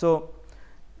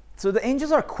 So the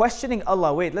angels are questioning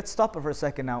Allah. Wait, let's stop for a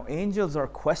second now. Angels are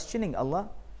questioning Allah.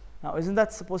 Now, isn't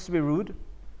that supposed to be rude?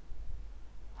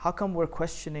 How come they're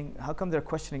questioning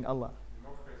Allah?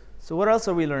 So what else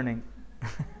are we learning?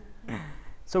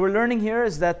 So we're learning here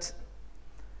is that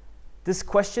this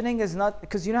questioning is not,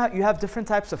 because you have different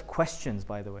types of questions,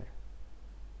 by the way.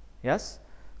 Yes?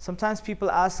 Sometimes people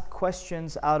ask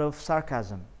questions out of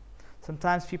sarcasm.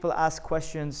 Sometimes people ask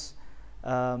questions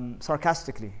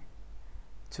sarcastically,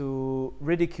 to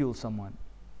ridicule someone.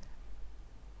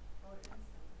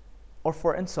 Or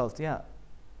for insult, yeah.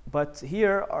 But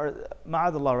here are,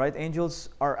 ma'adallah, right? Angels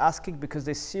are asking because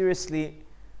they seriously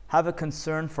have a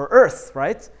concern for earth,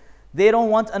 right? They don't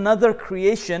want another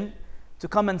creation to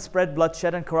come and spread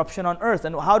bloodshed and corruption on earth.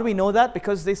 And how do we know that?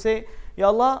 Because they say, Ya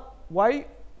Allah, why,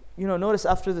 notice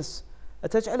after this,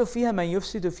 أَتَجْعَلُ فِيهَا مَنْ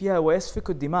يُفْسِدُ فِيهَا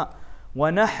وَيَسْفِكُ الدِّمَاء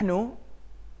وَنَحْنُ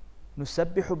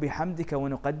نُسَبِّحُ بِحَمْدِكَ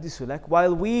وَنُقَدِّسُ لَكَ.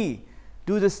 While we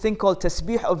do this thing called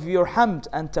tasbih of your hamd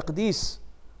and taqdees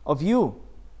of you.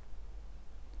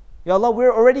 Ya Allah,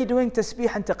 we're already doing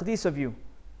tasbih and taqdees of you.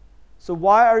 So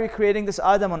why are you creating this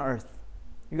Adam on earth?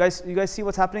 You guys see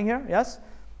what's happening here? Yes?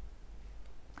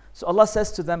 So Allah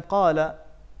says to them, قَالَ,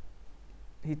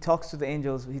 He talks to the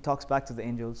angels, He talks back to the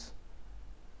angels,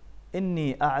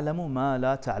 إِنِّي أَعْلَمُ مَا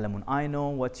لَا تَعْلَمُونَ, I know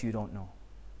what you don't know.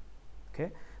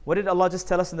 Okay? What did Allah just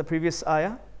tell us in the previous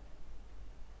ayah?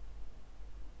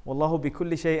 وَاللَّهُ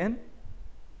بِكُلِّ شَيْءٍ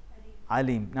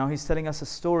عَلِيمٌ. Now He's telling us a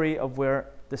story of where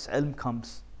this ilm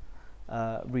comes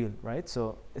real, right?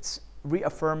 So it's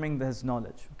reaffirming His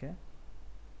knowledge, okay?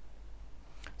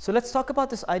 So let's talk about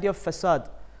this idea of fasad.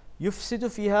 يُفْسِدُ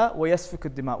فِيهَا وَيَسْفِكُ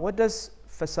الدِّمَاء. What does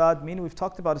fasad mean? We've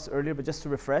talked about this earlier, but just to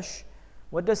refresh,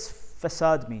 what does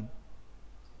fasad mean?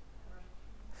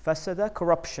 Fasada,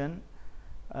 corruption.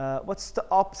 What's the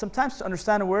sometimes to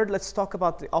understand a word, let's talk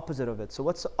about the opposite of it. So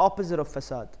what's the opposite of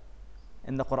fasad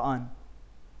in the Quran?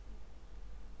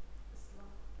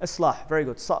 Islah. Very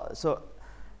good. So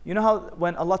you know how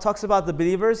when Allah talks about the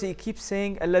believers, He keeps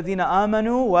saying الَّذِينَ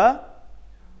آمَنُوا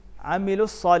وَعَمِلُوا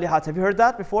الصَّالِحَاتِ. Have you heard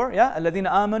that before? Yeah? الَّذِينَ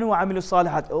آمَنُوا وَعَمِلُوا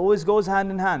الصَّالِحَاتِ. It always goes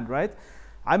hand in hand, right?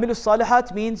 عَمِلُوا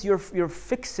الصَّالِحَاتِ means you're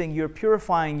fixing, you're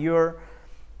purifying, you're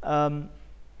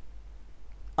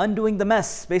undoing the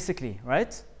mess, basically,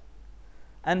 right?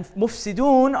 And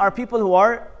mufsidun are people who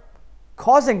are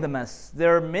causing the mess.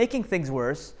 They're making things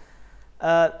worse.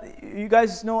 You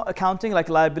guys know accounting, like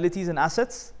liabilities and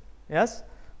assets? Yes?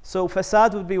 So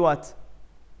fasad would be what?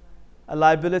 A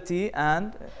liability,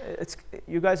 and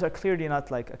you guys are clearly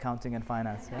not like accounting and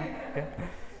finance. Yeah? Okay.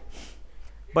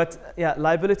 But yeah,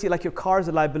 liability, like your car is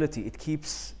a liability. It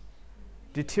keeps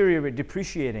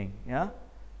depreciating. Yeah?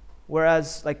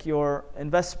 Whereas like your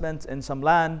investment in some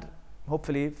land,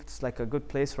 hopefully if it's like a good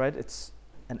place, right? It's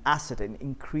an asset, it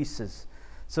increases.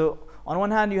 So on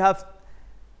one hand you have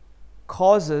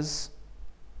causes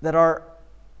that are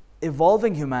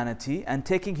evolving humanity and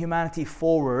taking humanity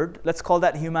forward. Let's call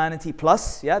that humanity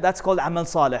plus. Yeah, that's called amal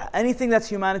salih. Anything that's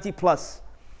humanity plus.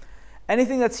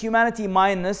 Anything that's humanity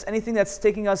minus, anything that's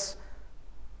taking us,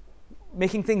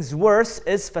 making things worse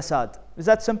is fasad. Is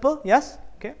that simple? Yes?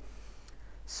 Okay.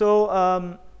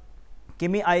 So give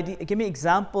me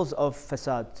examples of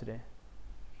fasad today.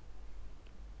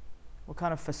 What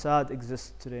kind of fasad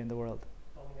exists today in the world?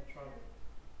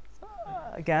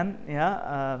 Again,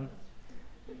 yeah.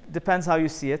 Depends how you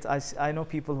see it. I know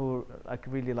people who like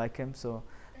really like him. So,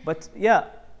 but yeah,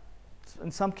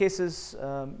 in some cases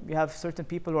you have certain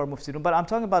people who are mufsidun. But I'm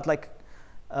talking about like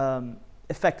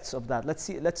effects of that. Let's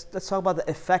talk about the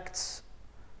effects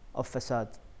of fasad.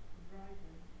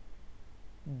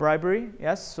 Bribery,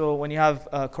 yes. So when you have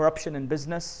corruption in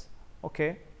business,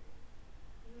 okay.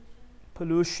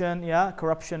 Pollution, yeah.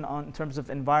 Corruption in terms of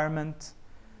environment.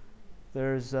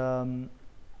 There's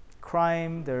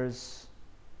crime. There's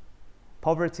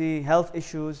poverty, health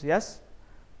issues, yes?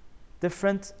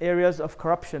 Different areas of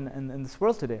corruption in this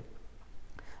world today.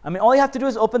 I mean, all you have to do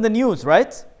is open the news,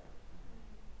 right?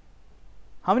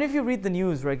 How many of you read the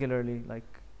news regularly? Like,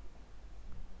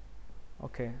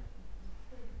 okay.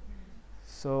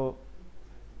 So,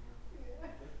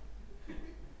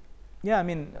 yeah, I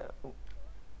mean,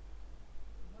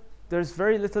 there's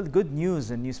very little good news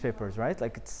in newspapers, right?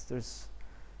 Like, there's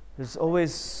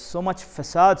always so much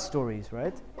fasad stories,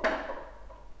 right?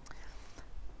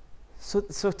 So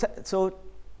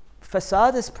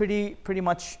fasad is pretty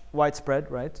much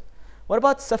widespread, right? What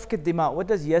about safk ad-dima? What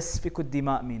does yasfiku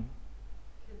ad-dima mean?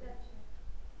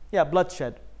 Yeah,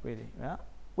 bloodshed, really. Yeah,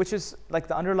 which is like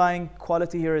the underlying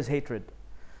quality here is hatred.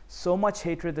 So much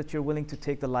hatred that you're willing to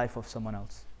take the life of someone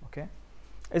else. Okay,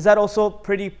 is that also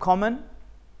pretty common?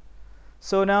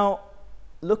 So now,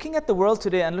 looking at the world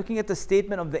today and looking at the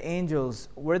statement of the angels,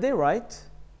 were they right?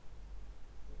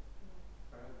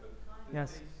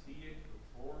 Yes.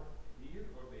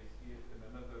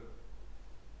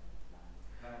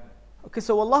 Okay,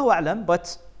 so Wallahu A'lam,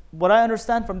 but what I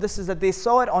understand from this is that they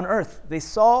saw it on earth. They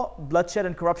saw bloodshed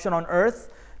and corruption on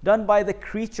earth done by the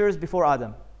creatures before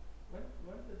Adam.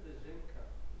 When did the jinn come?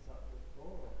 Is that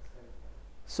before or at the same time?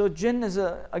 So jinn is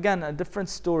again a different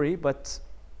story, but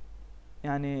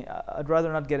I'd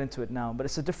rather not get into it now. But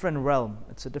it's a different realm.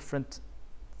 It's a different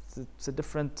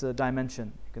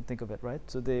dimension. You can think of it, right?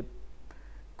 So they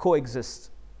coexist.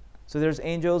 So there's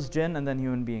angels, jinn, and then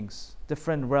human beings.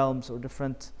 Different realms or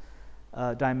different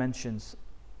dimensions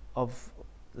of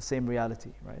the same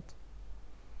reality, right?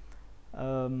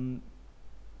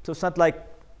 So it's not like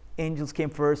angels came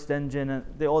first, then jinn, and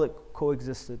they all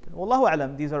coexisted. Wallahu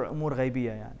a'lam, these are umur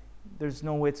ghaibiyya, yani. There's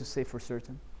no way to say for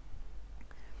certain.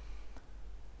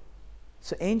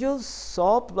 So angels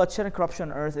saw bloodshed and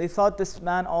corruption on earth. They thought this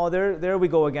man, there we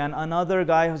go again, another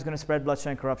guy who's going to spread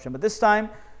bloodshed and corruption. But this time,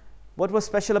 what was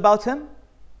special about him?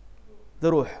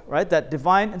 The ruh, right? That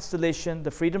divine installation, the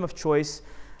freedom of choice.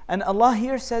 And Allah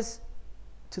here says,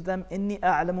 to them, إِنِّي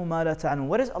أَعْلَمُ مَا لَا تَعْلَمُونَ.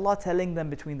 What is Allah telling them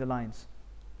between the lines?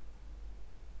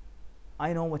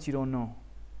 I know what you don't know.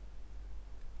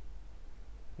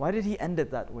 Why did He end it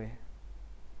that way?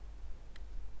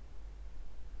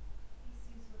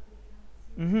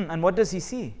 And what does He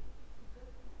see?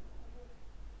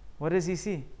 What does He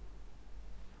see?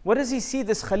 What does He see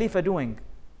this Khalifa doing?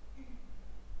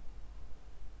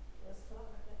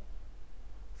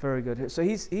 Very good. So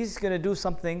he's going to do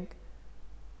something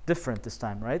different this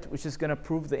time, right? Which is going to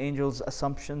prove the angels'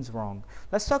 assumptions wrong.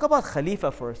 Let's talk about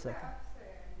Khalifa for a second.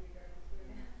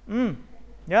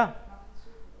 Yeah.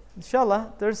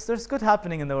 Inshallah, there's good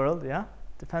happening in the world, yeah?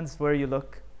 Depends where you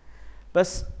look.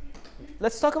 But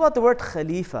let's talk about the word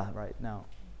Khalifa right now.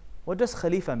 What does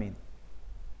Khalifa mean?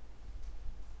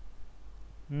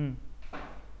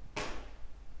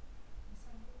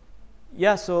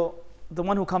 Yeah, so the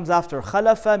one who comes after.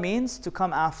 Khalafa means to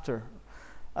come after.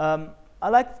 I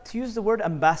like to use the word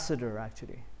ambassador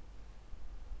actually.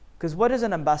 Because what is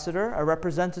an ambassador? A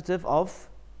representative of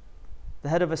the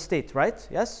head of a state, right?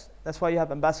 Yes? That's why you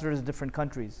have ambassadors in different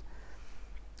countries.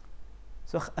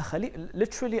 So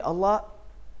literally Allah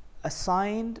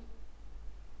assigned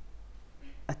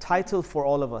a title for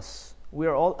all of us. We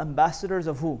are all ambassadors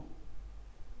of who?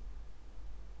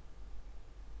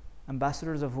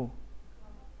 Ambassadors of who?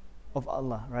 Of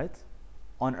Allah, right?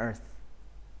 On earth.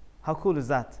 How cool is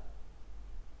that?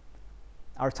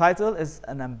 Our title is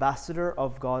an ambassador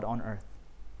of God on earth.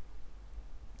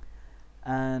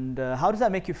 And how does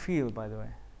that make you feel, by the way?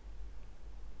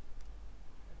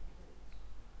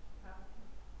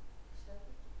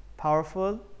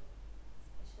 Powerful,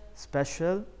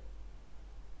 special.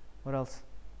 What else?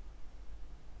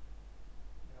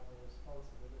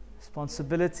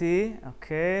 Responsibility.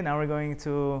 Okay, now we're going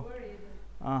to.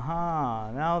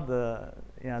 Now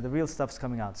the real stuff's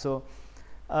coming out. So,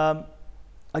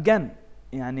 again,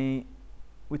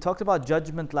 we talked about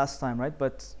judgment last time, right?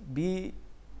 But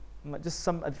just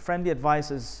some friendly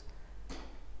advice is,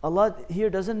 Allah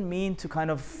here doesn't mean to kind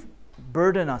of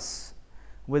burden us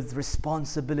with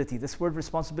responsibility. This word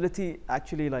responsibility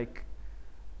actually,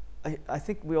 I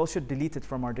think we all should delete it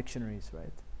from our dictionaries,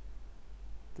 right?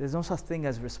 There's no such thing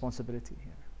as responsibility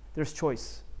here. There's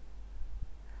choice.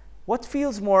 What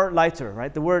feels more lighter,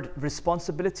 right? The word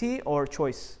responsibility or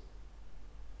choice?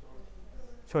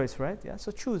 Choice, right? Yeah.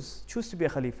 So choose to be a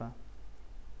Khalifa.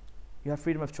 You have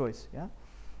freedom of choice. Yeah.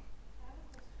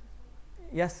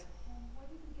 Yes. Where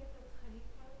did we get that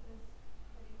Khalifa is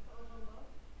Khalifa of Allah?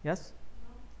 Yes.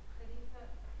 Not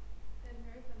Khalifa in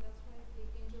earth, and that's why the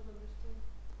angels understood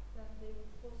that they were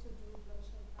supposed to do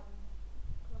bloodshed and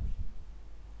corruption.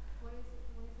 Why is it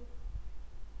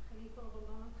Khalifa of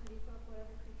Allah, not Khalifa of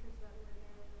whatever creatures that were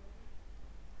there?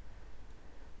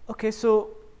 Okay,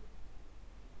 so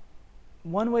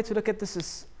one way to look at this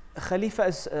is Khalifa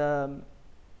is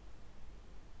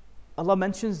Allah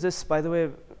mentions this, by the way,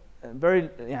 very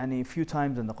few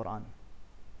times in the Quran.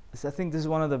 So I think this is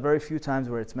one of the very few times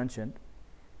where it's mentioned.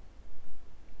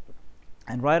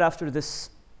 And right after this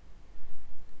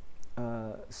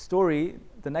story,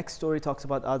 the next story talks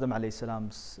about Adam alayhi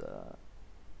salam's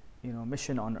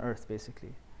mission on earth,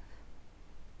 basically.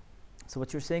 So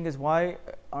what you're saying is why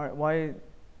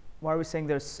are we saying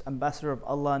there's ambassador of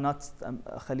Allah, not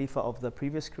a Khalifa of the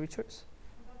previous creatures?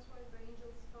 And that's why the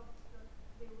angels thought that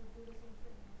they would do the same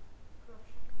thing,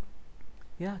 corruption.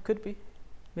 Yeah, could be.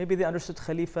 Maybe they understood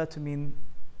Khalifa to mean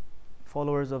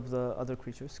followers of the other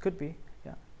creatures. Could be.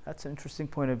 Yeah, that's an interesting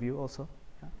point of view also.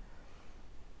 Yeah.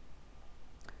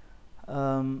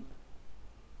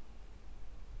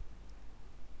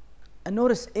 And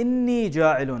notice, Inni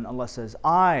ja'ilun, Allah says,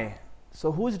 I.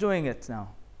 So who's doing it now?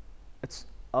 It's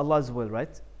Allah's will,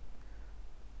 right?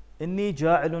 Inni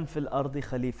ja'ilun fil ardi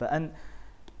khalifa.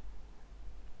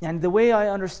 And the way I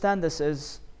understand this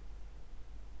is,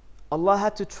 Allah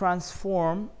had to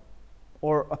transform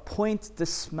or appoint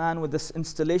this man with this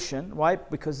installation, right?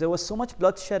 Because there was so much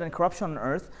bloodshed and corruption on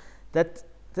earth that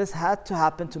this had to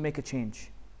happen to make a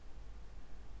change.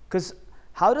 Because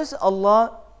how does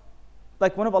Allah,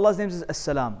 like one of Allah's names is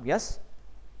As-Salam, yes?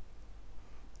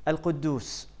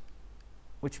 Al-Quddus,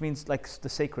 which means like the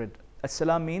sacred.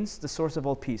 As-Salam means the source of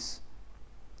all peace.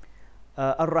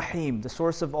 Ar-Rahim, the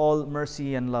source of all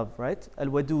mercy and love, right?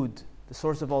 Al-Wadud, the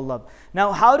source of all love.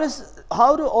 Now, how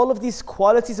do all of these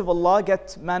qualities of Allah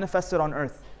get manifested on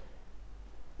earth?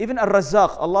 Even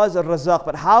Ar-Razzaq, Allah is Ar-Razzaq,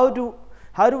 but how do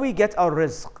we get our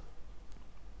rizq?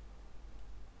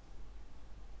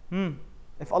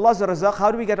 If Allah is Ar-Razzaq,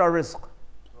 how do we get our rizq?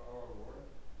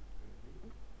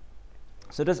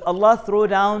 So does Allah throw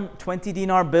down 20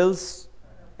 dinar bills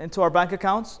into our bank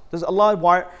accounts? Does Allah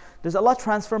Does Allah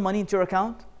transfer money into your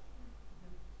account?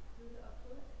 through the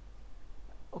upload,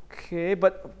 Okay,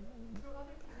 but through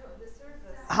other people. The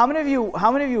service. how many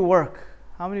of you work?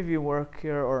 How many of you work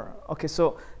here? Or okay,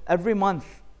 so every month,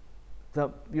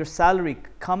 your salary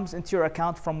comes into your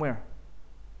account from where?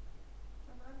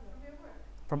 From your work.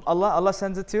 From Allah. Allah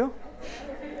sends it to you.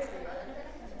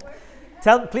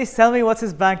 Please tell me what's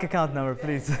his bank account number,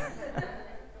 please.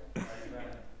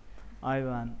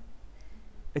 Ivan.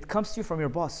 It comes to you from your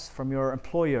boss, from your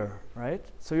employer, right?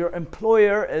 So your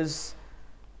employer is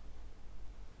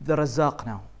the Razaq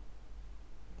now,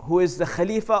 who is the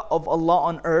Khalifa of Allah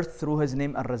on earth through his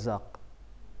name Ar-Razaq.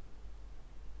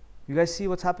 You guys see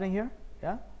what's happening here?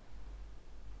 Yeah?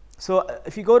 So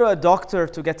if you go to a doctor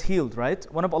to get healed, right?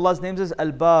 One of Allah's names is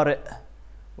Al-Bari',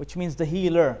 which means the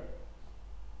healer.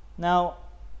 Now,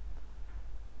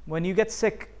 when you get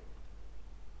sick,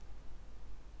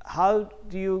 how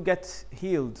do you get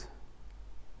healed?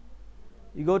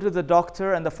 You go to the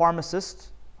doctor and the pharmacist.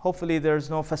 Hopefully there's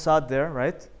no fasad there,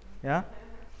 right? Yeah?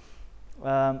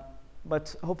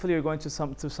 But hopefully you're going to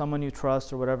someone you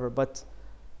trust or whatever. But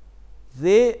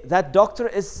that doctor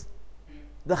is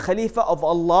the Khalifa of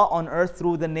Allah on earth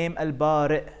through the name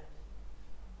Al-Bari'.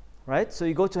 Right? So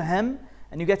you go to him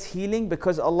and you get healing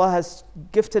because Allah has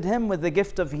gifted him with the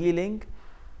gift of healing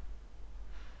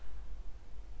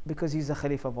because he's the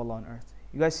Khalifa of Allah on earth.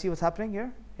 You guys see what's happening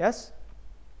here? Yes?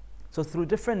 So through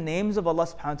different names of Allah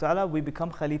subhanahu wa ta'ala, we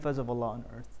become Khalifas of Allah on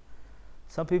earth.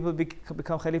 Some people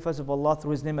become Khalifas of Allah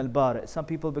through his name Al-Bari'. Some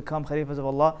people become Khalifas of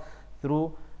Allah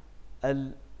through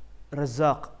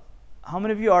Al-Razzaq. How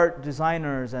many of you are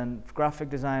designers and graphic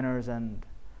designers and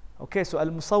okay, so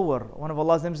Al-Musawwir, one of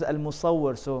Allah's names is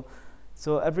Al-Musawwir.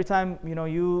 So every time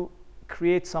you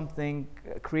create something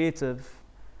creative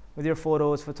with your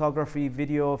photos, photography,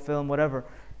 video, film, whatever,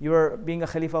 you are being a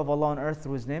Khalifa of Allah on earth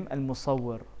through his name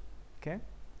Al-Musawwir. Okay?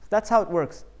 So that's how it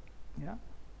works. Yeah?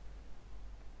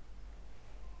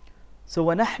 So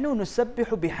وَنَحْنُ نُسَبِّحُ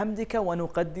بِحَمْدِكَ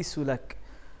وَنُقَدِّسُ لَكَ.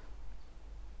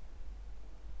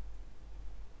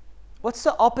 What's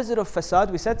the opposite of fasad?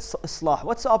 We said islah.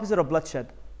 What's the opposite of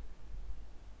bloodshed?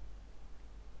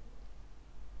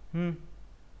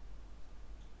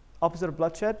 Opposite of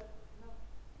bloodshed?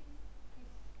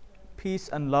 Peace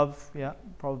and love. Yeah,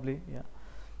 probably. Yeah.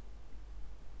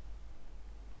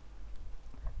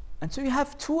 And so you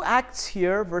have 2 acts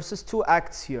here versus 2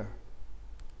 acts here.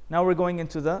 Now we're going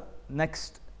into the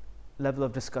next level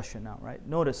of discussion now, right?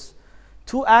 Notice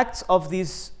 2 acts of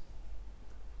these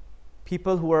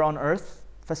people who are on earth,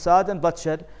 fasad and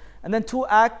bloodshed, and then 2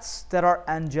 acts that are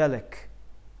angelic.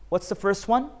 What's the first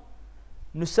one?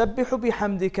 Nusabbihu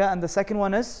bihamdika, and the second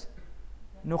one is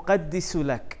nuqaddisu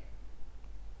lak.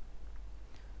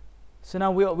 So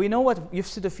now we know what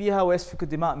yufsidu fiha wa yasfiku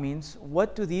dima means.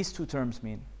 What do these 2 terms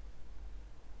mean?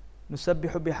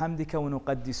 Nusabbihu bihamdika wa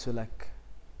nuqaddisu lak.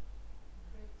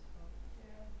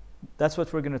 That's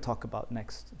what we're going to talk about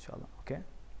next, inshallah. Okay?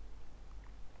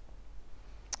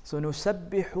 So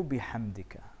nusabbihu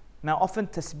bihamdika. Now often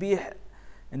tasbih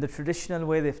in the traditional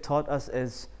way they've taught us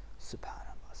is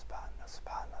subhanallah, subhanallah,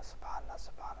 subhanallah, subhanallah,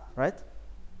 subhanallah. Right?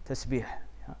 Tasbih.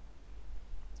 Yeah.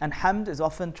 And hamd is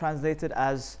often translated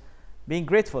as being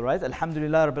grateful, right?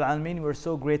 Alhamdulillah Rabbil Alameen, we're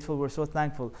so grateful, we're so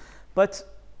thankful. But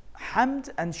hamd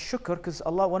and shukr, because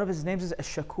Allah, one of his names is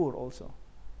Ash-Shakur also.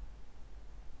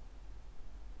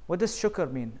 What does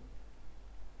shukr mean?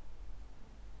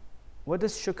 What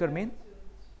does shukr mean?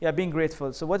 Yeah, being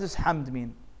grateful. So what does hamd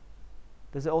mean?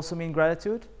 Does it also mean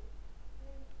gratitude?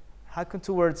 How can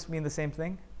 2 words mean the same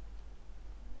thing?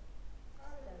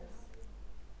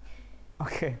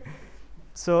 Okay.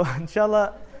 So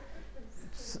inshallah,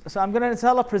 so I'm going to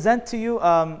inshallah present to you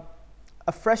a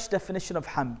fresh definition of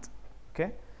hamd.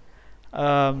 Okay?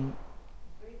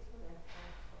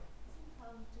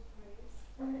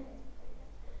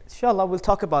 Inshallah, we'll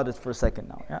talk about it for a second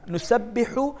now. Yeah?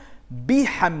 Nusabbihu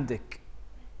bihamdik.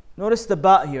 Notice the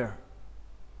ba here.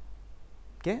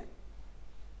 Okay?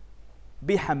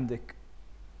 Bihamdik.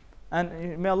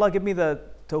 And may Allah give me the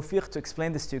tawfiq to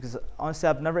explain this to you, because honestly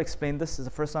I've never explained this. This is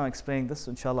the first time I'm explaining this,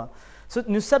 so inshallah. So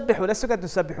nusabbihu, let's look at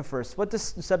nusabbihu first. What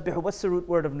does nusabbihu, what's the root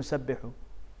word of nusabbihu?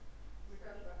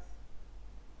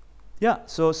 Yeah,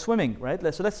 so swimming, right?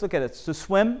 So let's look at it. To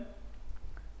swim,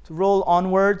 to roll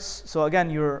onwards. So again,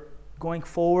 you're going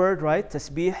forward, right?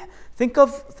 Tasbih. Think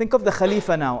of the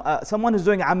Khalifa now. Someone who's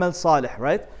doing amal salih,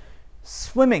 right?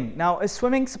 Swimming. Now, is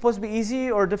swimming supposed to be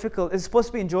easy or difficult? Is it supposed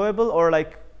to be enjoyable or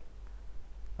like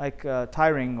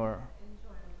tiring or?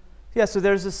 Yeah. So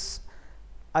there's this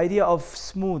idea of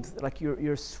smooth, like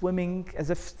you're swimming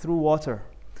as if through water.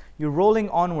 You're rolling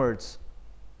onwards.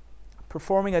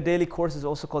 Performing a daily course is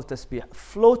also called tasbih.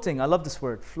 Floating, I love this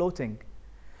word, floating.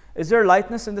 Is there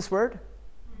lightness in this word?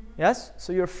 Yes?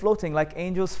 So you're floating like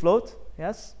angels float?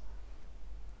 Yes?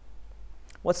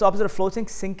 What's the opposite of floating?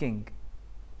 Sinking.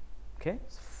 Okay?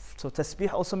 So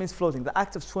tasbih also means floating. The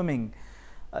act of swimming,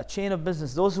 a chain of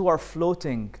business, those who are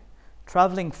floating,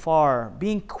 traveling far,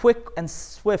 being quick and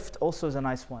swift also is a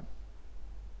nice one.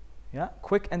 Yeah?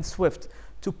 Quick and swift.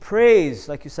 To praise,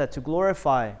 like you said, to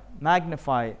glorify,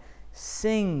 magnify,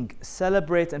 sing,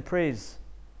 celebrate and praise.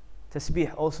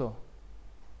 Tasbih also.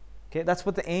 Okay, that's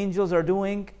what the angels are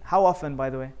doing. How often, by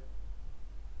the way?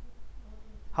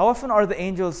 How often are the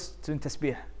angels doing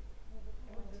tasbih?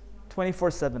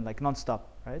 24/7, like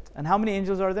non-stop, right? And how many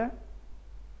angels are there?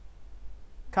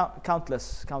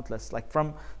 Countless. Like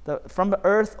from the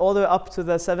earth all the way up to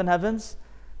the seven heavens.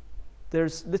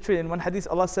 There's literally in one hadith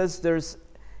Allah says there's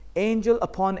angel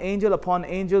upon angel upon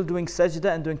angel doing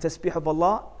sajda and doing tasbih of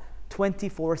Allah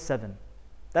 24/7.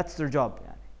 That's their job.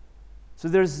 Yani. So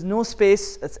there's no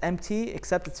space that's empty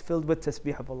except it's filled with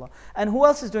tasbih of Allah. And who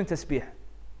else is doing tasbih?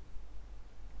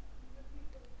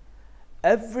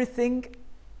 Everything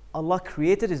Allah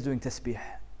created is doing tasbih.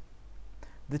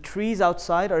 The trees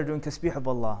outside are doing tasbih of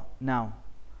Allah now.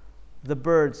 The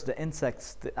birds, the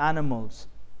insects, the animals,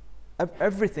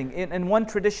 everything. In one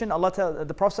tradition,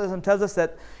 the Prophet ﷺ tells us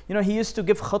that he used to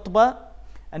give khutbah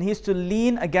and he used to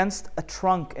lean against a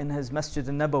trunk in his Masjid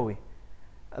al-Nabawi,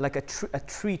 like a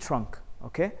tree trunk.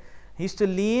 Okay, he used to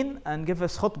lean and give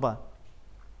us khutbah.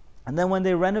 And then when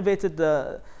they renovated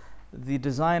the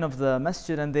design of the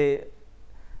masjid and they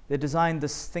designed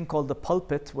this thing called the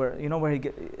pulpit, where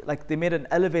they made an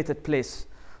elevated place.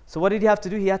 So what did he have to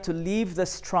do? He had to leave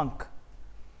this trunk,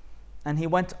 and he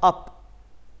went up.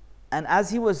 And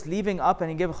as he was leaving up and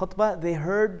he gave a khutbah, they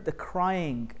heard the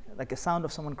crying, like a sound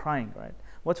of someone crying, right?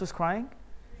 What was crying?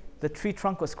 The tree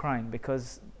trunk was crying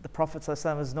because the Prophet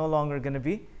ﷺ is no longer going to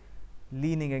be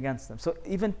leaning against them. So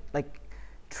even like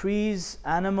trees,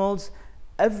 animals,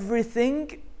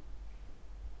 everything,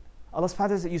 Allah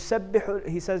subhanahu wa ta'ala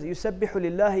He says, يُسَبِّحُ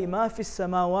لِلَّهِ مَا فِي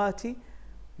السَّمَاوَاتِ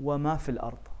وَمَا فِي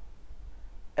الْأَرْضِ.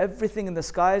 Everything in the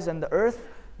skies and the earth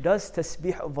does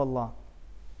tasbih of Allah.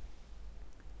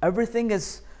 Everything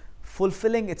is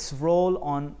fulfilling its role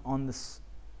on this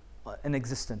in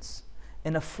existence,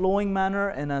 in a flowing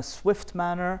manner, in a swift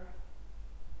manner,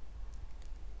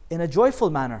 in a joyful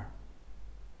manner.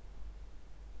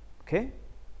 Okay?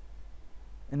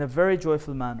 In a very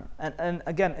joyful manner. And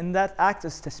again, in that act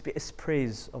is tasbih, is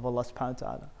praise of Allah subhanahu wa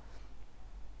ta'ala.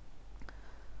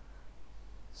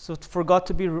 So for God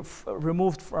to be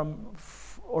removed from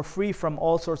or free from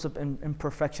all sorts of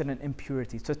imperfection and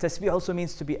impurity. So tasbih also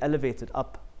means to be elevated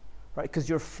up, right? Because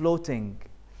you're floating.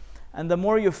 And the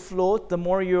more you float, the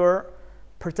more you're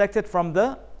protected from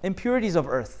the impurities of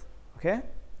earth. Okay?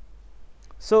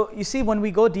 So you see, when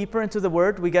we go deeper into the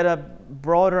word, we get a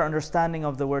broader understanding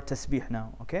of the word tasbih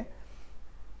now. Okay?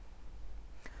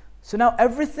 So now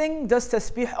everything does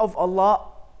tasbih of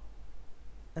Allah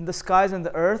in the skies and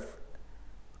the earth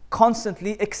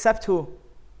constantly, except who?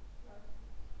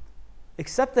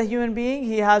 Except the human being.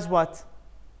 He has what?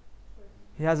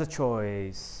 He has a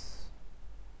choice.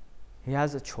 He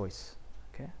has a choice.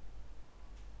 Okay?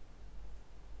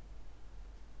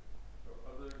 So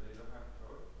others, they don't have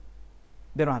choice?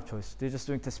 They don't have choice. They're just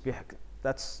doing tasbih.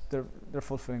 They're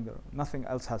fulfilling their. Nothing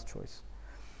else has choice.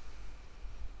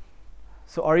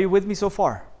 So are you with me so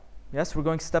far? Yes, we're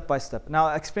going step by step. Now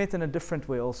I'll explain it in a different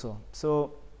way also.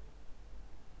 So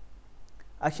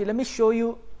actually, let me show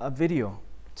you a video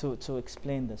to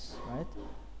explain this, right?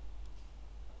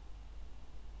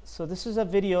 So this is a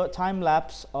video, time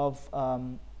lapse of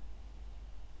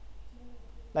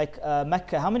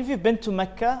Mecca. How many of you have been to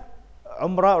Mecca,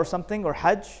 Umrah or something, or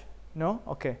Hajj? No?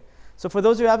 Okay. So for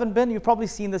those who haven't been, you've probably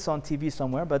seen this on TV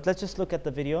somewhere, but let's just look at the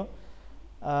video.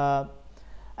 And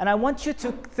I want you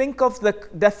to think of the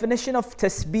definition of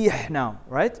tasbih now,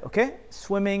 right? Okay?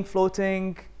 Swimming,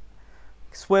 floating,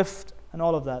 swift, and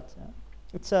all of that. Yeah.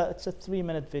 It's a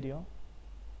 3-minute video.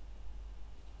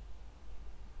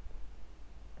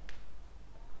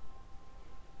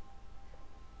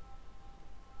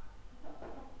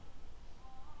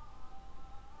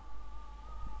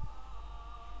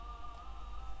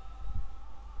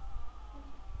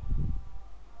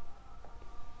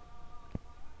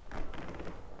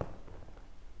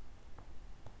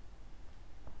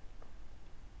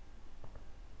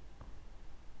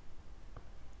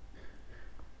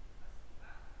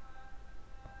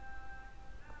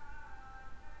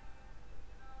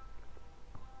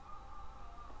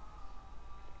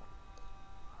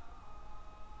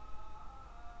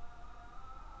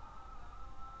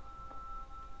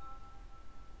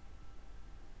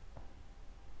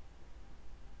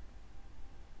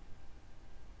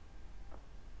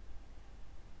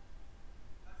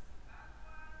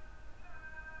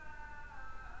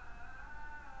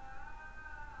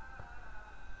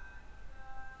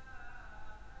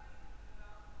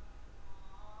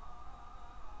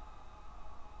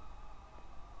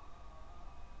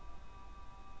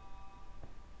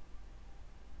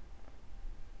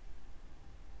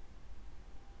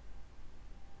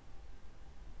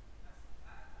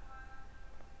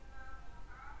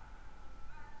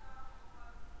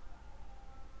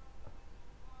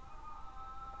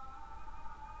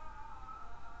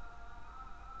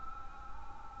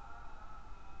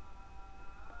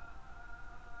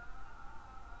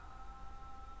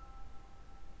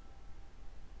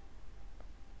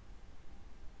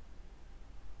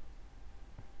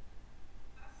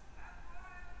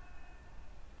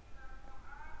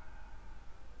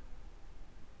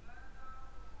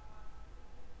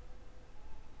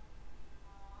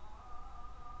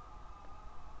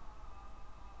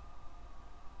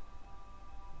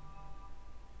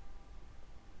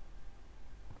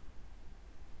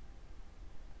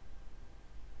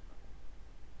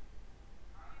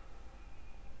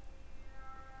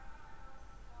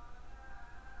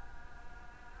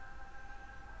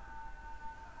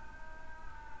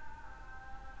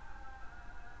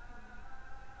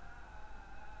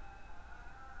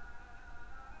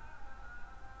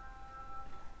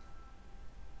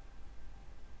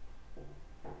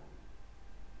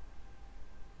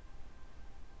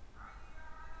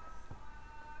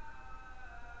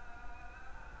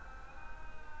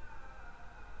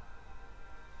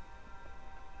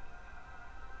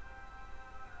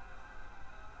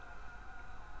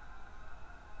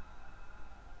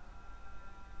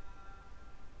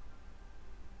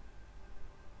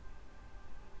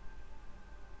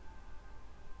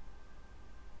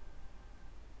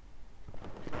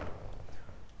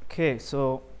 Okay,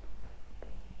 so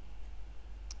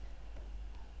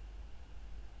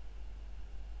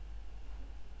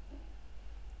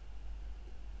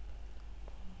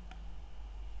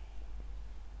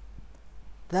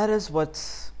that is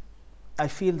what I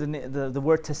feel the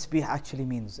word tasbih actually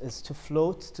means, is to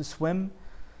float, to swim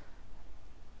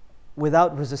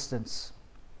without resistance.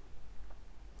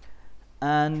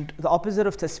 And the opposite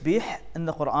of tasbih in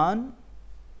the Quran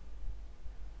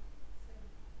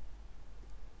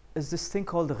is this thing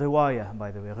called ghiwaya,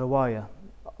 by the way, ghiwaya.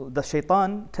 The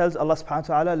shaitan tells Allah subhanahu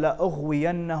wa ta'ala, La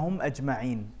ughwiyannahum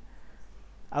ajma'in.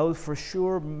 I will for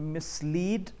sure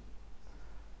mislead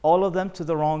all of them to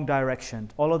the wrong direction,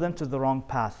 all of them to the wrong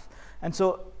path. And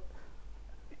so,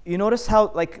 you notice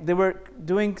how like they were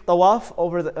doing tawaf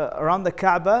over around the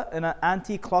Kaaba in an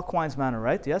anti-clockwise manner,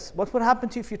 right? Yes? What would happen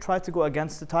to you if you tried to go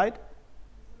against the tide?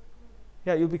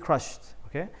 Yeah, you'll be crushed,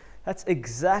 okay? That's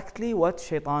exactly what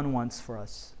shaitan wants for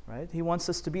us, right? He wants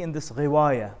us to be in this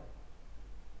ghiwaya,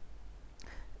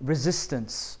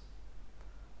 resistance.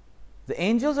 The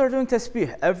angels are doing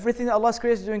tasbih. Everything that Allah has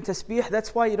created is doing tasbih.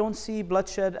 That's why you don't see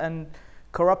bloodshed and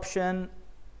corruption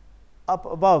up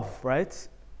above, right?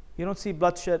 You don't see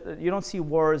bloodshed, you don't see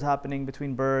wars happening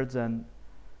between birds and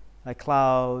like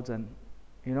clouds, and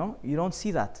you don't see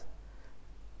that.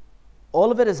 All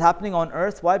of it is happening on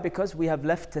earth. Why? Because we have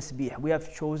left tasbih. We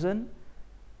have chosen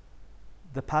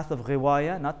the path of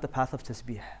ghiwaya, not the path of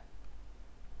tasbih.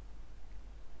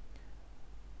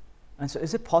 And so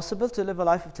is it possible to live a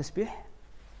life of tasbih?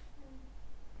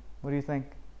 What do you think?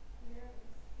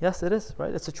 Yes, it is,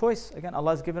 right? It's a choice. Again,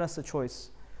 Allah has given us a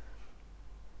choice.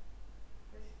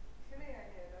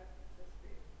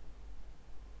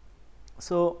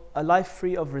 So a life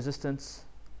free of resistance.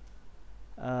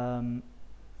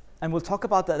 And we'll talk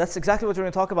about that. That's exactly what we're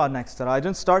going to talk about next. I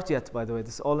didn't start yet, by the way.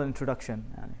 This is all an introduction.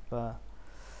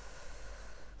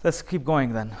 Let's keep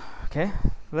going then. Okay?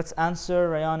 Let's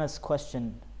answer Rayana's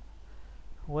question.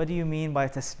 What do you mean by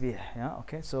tasbih? Yeah,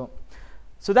 okay. So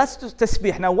that's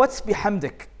tasbih. Now what's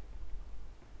bihamdik?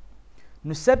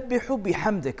 Nusabbihu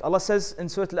bihamdik. Allah says in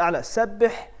Surah Al-A'la,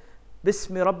 Sabbih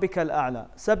bismi rabbika al-a'la.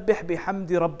 Sabbih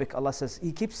bihamdi rabbik. Allah says.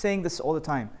 He keeps saying this all the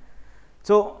time.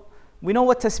 So we know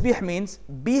what tasbih means.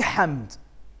 Bihamd.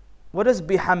 What does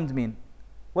bihamd mean?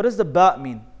 What does the ba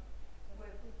mean?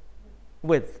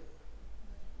 With.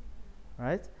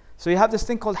 Right? So you have this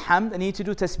thing called hamd, and you need to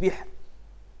do tasbih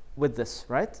with this,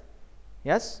 right?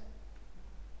 Yes?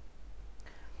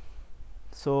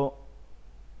 So,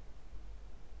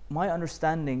 my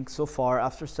understanding so far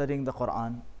after studying the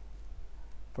Quran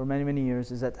for many, many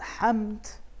years is that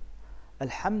hamd,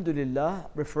 alhamdulillah,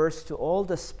 refers to all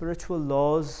the spiritual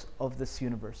laws of this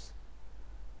universe.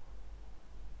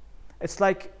 It's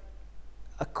like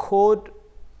a code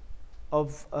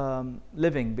of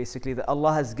living, basically, that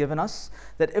Allah has given us,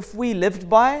 that if we lived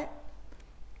by,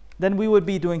 then we would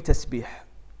be doing tasbih.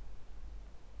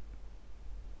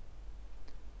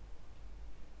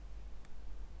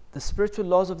 The spiritual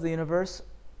laws of the universe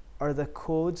are the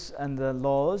codes and the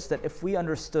laws that if we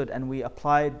understood and we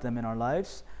applied them in our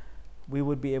lives, we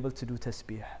would be able to do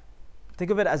tasbih. Think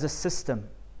of it as a system,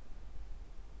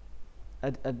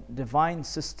 a divine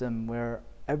system where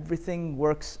everything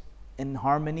works in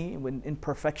harmony, in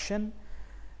perfection.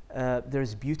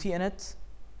 There's beauty in it.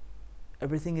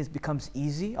 Everything becomes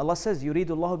easy. Allah says, يُرِيدُ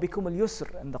اللَّهُ بِكُمُ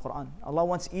الْيُسْرِ in the Quran. Allah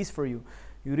wants ease for you.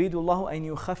 يُرِيدُ اللَّهُ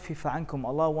أَن يُخَفِّفَ عَنْكُمْ.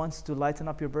 Allah wants to lighten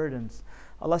up your burdens.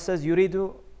 Allah says,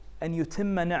 يُرِيدُ أَن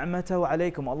يُتِمَّ نِعْمَتَهُ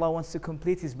عَلَيْكُمْ. Allah wants to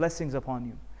complete His blessings upon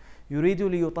you. يُرِيدُ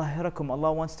لِيُطَهِّرَكُمْ.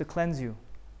 Allah wants to cleanse you.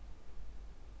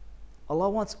 Allah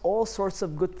wants all sorts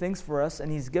of good things for us,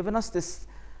 and He's given us this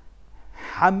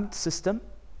hamd system,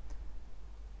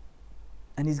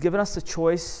 and He's given us the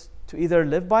choice to either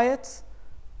live by it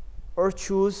or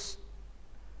choose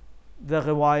the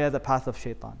ghiwaya, the path of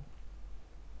shaitan.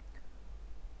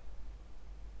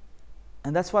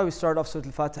 And that's why we start off Surah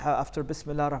Al-Fatiha after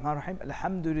Bismillah ar-Rahman ar-Rahim,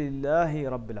 Alhamdulillahi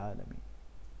Rabbil Alameen.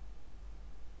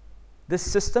 This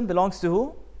system belongs to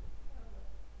who?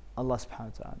 Allah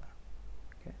subhanahu wa ta'ala.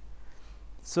 Okay.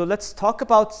 So let's talk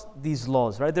about these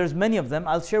laws, right? There's many of them.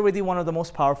 I'll share with you one of the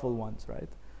most powerful ones, right?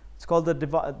 It's called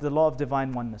the law of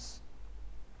divine oneness.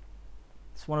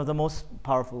 It's one of the most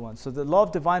powerful ones. So the law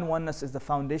of divine oneness is the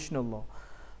foundational law,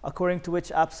 according to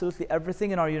which absolutely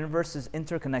everything in our universe is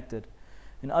interconnected.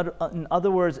 In other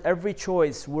words, every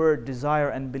choice, word, desire,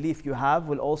 and belief you have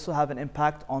will also have an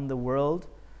impact on the world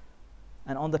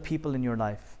and on the people in your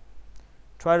life.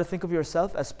 Try to think of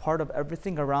yourself as part of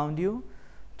everything around you,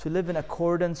 to live in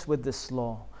accordance with this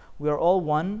law. We are all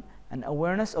one, and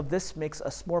awareness of this makes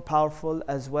us more powerful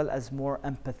as well as more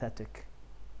empathetic.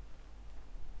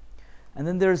 And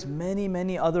then there's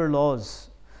many other laws.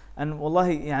 And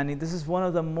wallahi, yani, this is one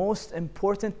of the most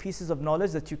important pieces of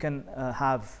knowledge that you can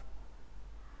have.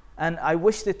 And I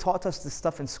wish they taught us this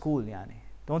stuff in school, yani.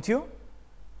 Don't you?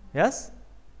 Yes?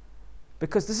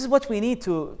 Because this is what we need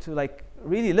to like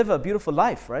really live a beautiful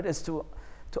life, right? Is to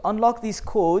unlock these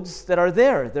codes that are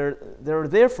there. They're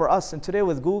there for us. And today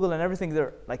with Google and everything,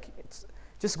 they're like,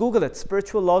 just Google it,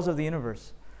 spiritual laws of the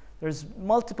universe. There's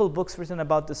multiple books written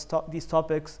about these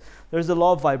topics. There's the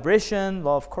law of vibration,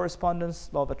 law of correspondence,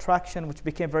 law of attraction, which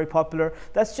became very popular.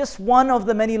 That's just one of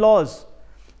the many laws.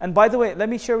 And by the way, let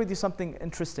me share with you something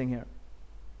interesting here.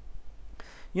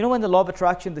 You know when the law of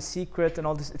attraction, The Secret and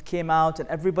all this, it came out and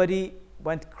everybody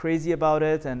went crazy about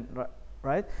it, and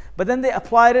right? But then they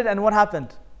applied it and what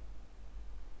happened?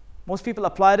 Most people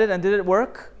applied it and did it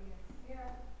work? Yeah.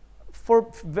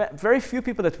 For very few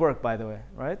people it worked, by the way,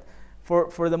 right?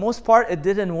 For the most part, it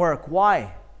didn't work. Why?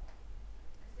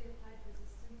 Because they applied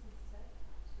resistance instead.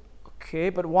 Okay,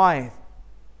 but why?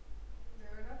 They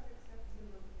were not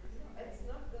accepting of resistance. It's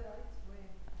not the right way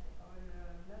or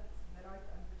not the right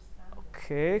understanding.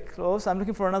 Okay, close. I'm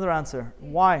looking for another answer.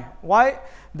 Why? Why?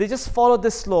 They just followed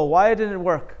this law. Why didn't it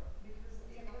work? Because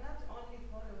you cannot only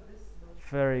follow this law.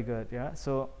 Very good, yeah.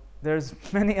 So there's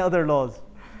many other laws.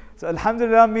 So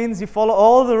alhamdulillah means you follow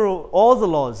all the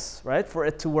laws, right? For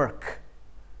it to work.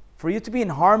 For you to be in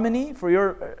harmony, for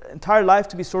your entire life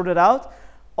to be sorted out,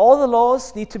 all the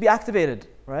laws need to be activated,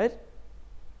 right?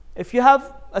 If you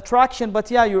have attraction, but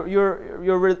yeah,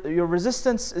 your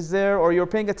resistance is there, or you're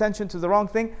paying attention to the wrong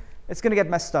thing, it's going to get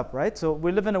messed up, right? So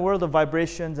we live in a world of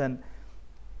vibrations, and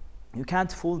you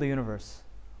can't fool the universe,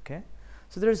 okay?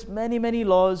 So there's many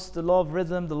laws: the law of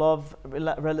rhythm, the law of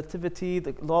relativity,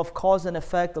 the law of cause and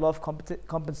effect, the law of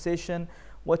compensation.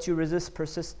 What you resist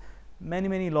persists.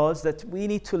 Many laws that we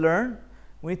need to learn.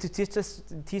 We need to teach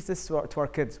this to our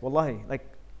kids. Wallahi, like,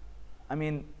 I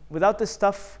mean, without this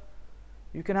stuff,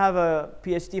 you can have a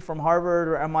PhD from Harvard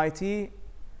or MIT.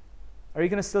 Are you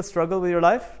going to still struggle with your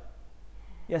life?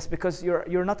 Yes, because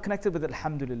you're not connected with it,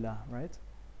 alhamdulillah, right?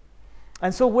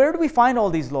 And so where do we find all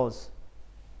these laws?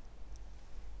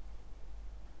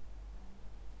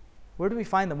 Where do we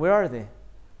find them? Where are they?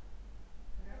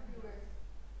 Everywhere.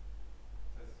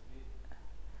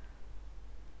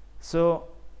 So,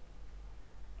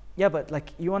 yeah, but like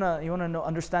you wanna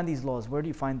understand these laws. Where do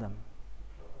you find them?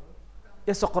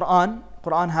 Yes, so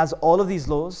Quran has all of these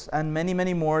laws and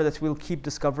many more that we'll keep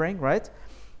discovering, right?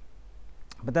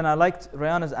 But then I liked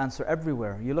Rayana's answer.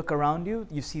 Everywhere you look around you,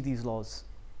 you see these laws,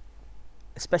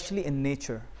 especially in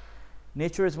nature.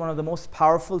 Nature is one of the most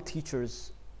powerful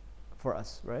teachers for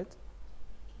us, right?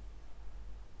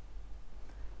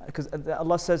 Because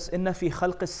Allah says, "Inna fi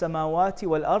khalqis samawati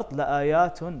wal ard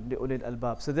la'ayatun li'ulil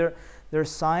albab." So there are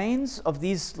signs of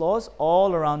these laws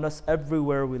all around us,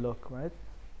 everywhere we look, right?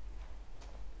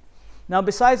 Now,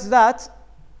 besides that,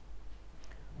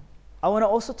 I want to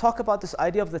also talk about this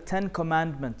idea of the 10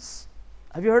 Commandments.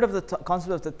 Have you heard of the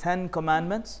concept of the 10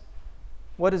 Commandments?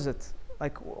 What is it?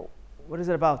 Like, what is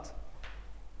it about?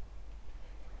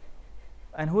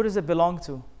 And who does it belong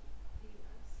to?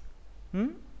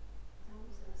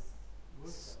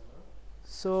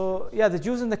 So, yeah, the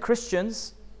Jews and the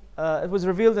Christians, it was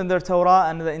revealed in their Torah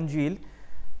and the Injil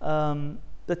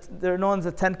that they're known as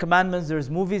the 10 Commandments. There's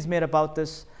movies made about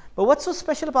this. But what's so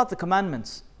special about the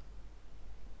commandments?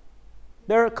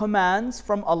 There are commands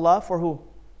from Allah for who?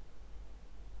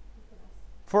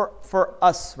 For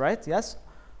us, right? Yes?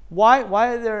 Why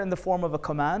are they in the form of a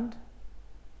command?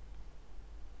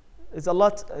 Is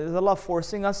Allah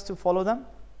forcing us to follow them?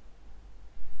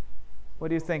 What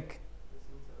do you think?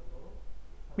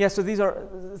 Yeah, so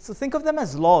think of them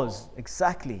as laws,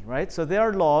 exactly, right? So they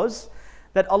are laws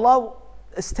that Allah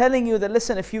is telling you that,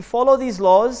 listen, if you follow these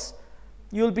laws,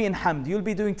 you'll be in hamd, you'll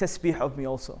be doing tasbih of me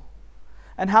also.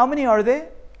 And how many are they?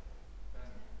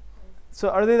 So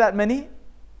are they that many?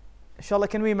 Inshallah,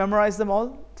 can we memorize them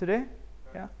all today?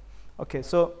 Yeah? Okay,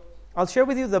 so I'll share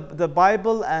with you the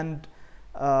Bible and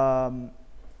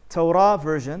Torah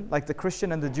version, like the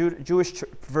Christian and the Jewish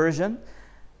version.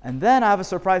 And then I have a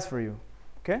surprise for you.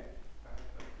 Okay? Is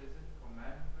it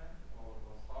commandment or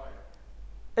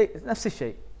وصايا؟ اي نفس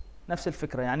الشيء نفس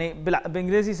الفكره يعني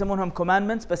بالانجليزي يسمونهم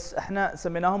commandments بس احنا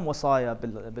سميناهم وصايا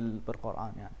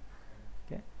بالقران يعني.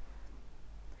 Okay?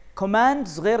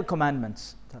 Commands غير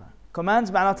commandments ترى.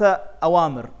 Commands معناتها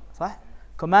اوامر صح؟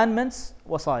 Commandments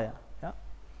وصايا. Yeah?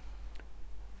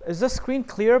 Is the screen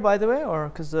clear, by the way, or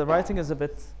because the writing is a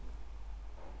bit?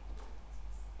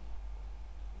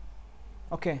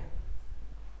 Okay.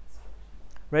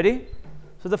 Ready?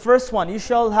 So the first one, you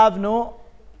shall have no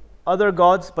other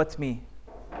gods but me.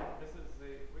 This is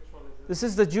which one is This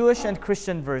is the Jewish and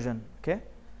Christian version. Okay.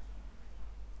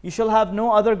 You shall have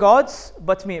no other gods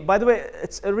but me. By the way,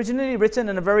 it's originally written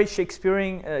in a very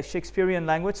Shakespearean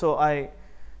language, so I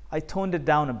toned it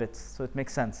down a bit so it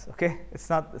makes sense. Okay, it's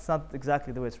not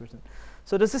exactly the way it's written.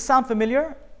 So does this sound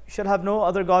familiar? You shall have no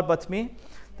other god but me.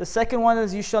 The second one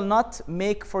is you shall not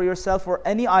make for yourself or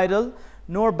any idol,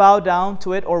 nor bow down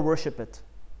to it or worship it.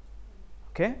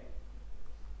 Okay.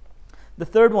 The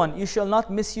third one, you shall not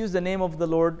misuse the name of the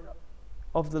Lord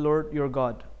your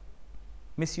God.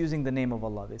 Misusing the name of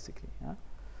Allah, basically. Yeah?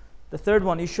 The third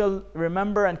one, you shall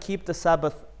remember and keep the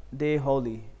Sabbath day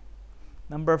holy.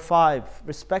 Number 5,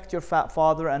 respect your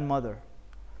father and mother.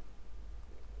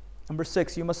 Number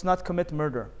 6, you must not commit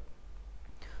murder.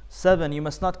 7, you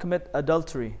must not commit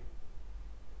adultery.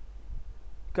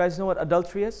 You guys know what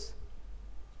adultery is?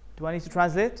 Do I need to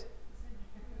translate?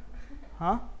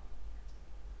 Huh?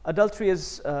 Adultery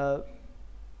is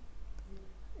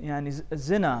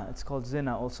zina. It's called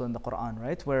zina also in the Quran,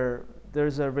 right? Where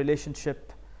there's a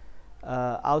relationship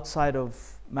outside of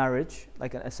marriage,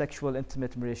 like a sexual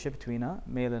intimate relationship between a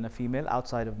male and a female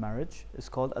outside of marriage. It's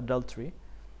called adultery.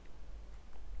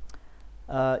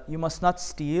 You must not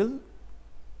steal.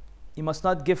 You must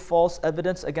not give false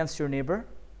evidence against your neighbor,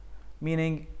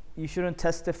 meaning you shouldn't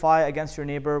testify against your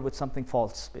neighbor with something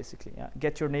false, basically. Yeah?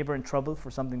 Get your neighbor in trouble for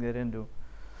something they didn't do.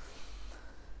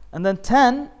 And then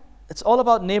 10, it's all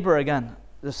about neighbor again.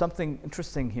 There's something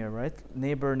interesting here, right?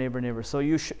 Neighbor, neighbor, neighbor. So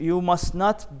you must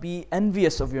not be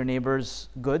envious of your neighbor's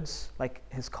goods, like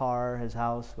his car, his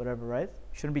house, whatever, right?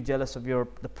 You shouldn't be jealous of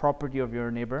the property of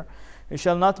your neighbor. You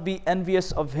shall not be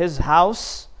envious of his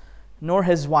house, nor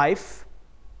his wife,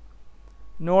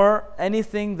 nor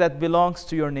anything that belongs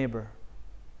to your neighbor.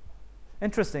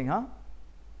 Interesting, huh?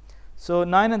 So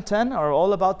 9 and 10 are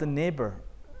all about the neighbor.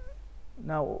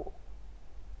 Now,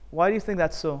 why do you think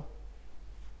that's so?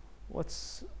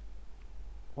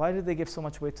 Why did they give so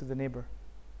much weight to the neighbor?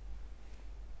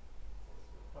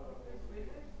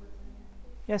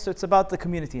 Yeah, so it's about the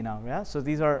community now, yeah? So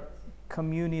these are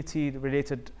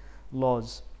community-related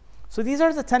laws. So these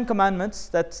are the 10 commandments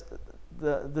that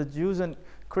the Jews and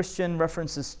Christian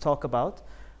references talk about.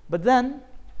 But then,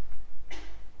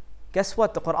 guess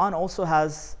what? The Quran also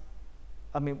has,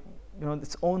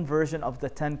 its own version of the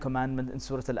 10 commandments in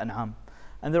Surah Al-An'am.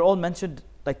 And they're all mentioned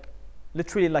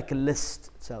literally like a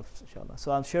list itself, inshallah.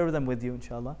 So I'll share them with you,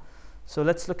 inshallah. So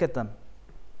let's look at them.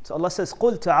 So Allah says,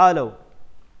 قُلْ تَعَالَوْا.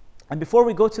 And before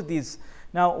we go to these,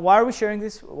 now why are we sharing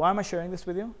this? Why am I sharing this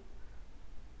with you?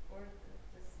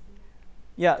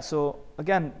 Yeah, so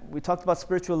again, we talked about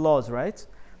spiritual laws, right?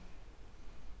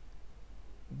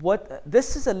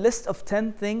 This is a list of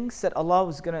 10 things that Allah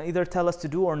was going to either tell us to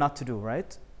do or not to do,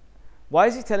 right? Why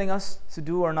is He telling us to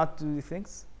do or not to do these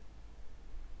things?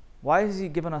 Why has He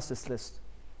given us this list?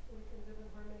 So we can live in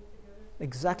harmony together.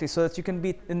 Exactly, so that you can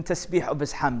be in tasbih of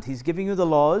His hamd. He's giving you the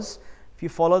laws. If you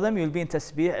follow them, you'll be in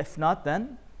tasbih. If not,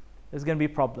 then there's going to be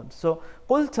problems. So,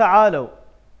 قُلْ تَعَالَوْا.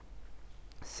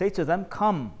 Say to them,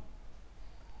 come.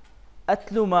 أَتْلُ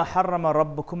مَا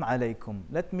حَرَّمَ رَبُّكُمْ عَلَيْكُمْ.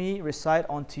 Let me recite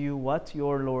unto you what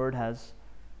your Lord has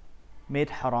made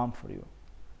haram for you.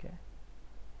 Okay.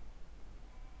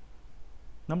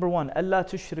 Number 1, أَلَّا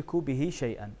تُشْرِكُوا بِهِ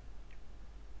شَيْئًا.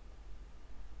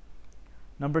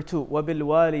 Number 2,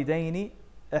 وَبِالْوَالِدَيْنِ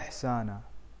إِحْسَانًا.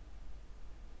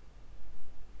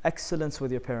 Excellence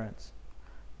with your parents.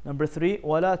 Number 3,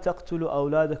 وَلَا تَقْتُلُوا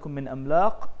أَوْلَادَكُمْ مِنْ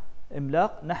إِمْلَاقٍ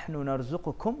نَحْنُ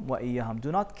نَرْزُقُكُمْ وَإِيَّهُمْ.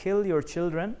 Do not kill your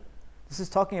children. This is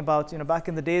talking about, back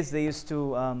in the days they used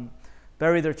to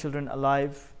bury their children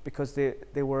alive because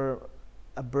they were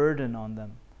a burden on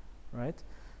them, right?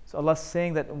 So Allah is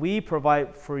saying that we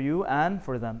provide for you and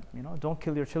for them. Don't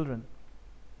kill your children.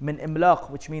 Min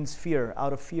imlaq, which means fear,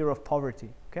 out of fear of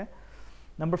poverty. Okay.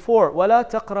 Number 4, وَلَا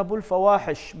تَقْرَبُوا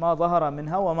الْفَوَاحِشْ مَا ظَهَرَ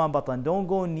مِنْهَا وَمَا بَطَنَ. Don't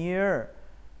go near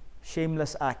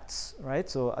shameless acts, right?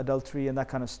 So adultery and that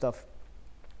kind of stuff.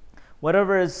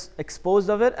 Whatever is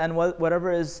exposed of it and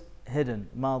whatever is hidden.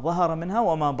 مَا ظَهَرَ مِنْهَا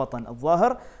وَمَا بَطَنَ.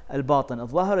 الظَّاهِر الْبَاطِن.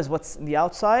 الظَّاهِر is what's in the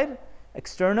outside,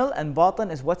 external, and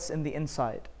batin is what's in the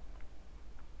inside.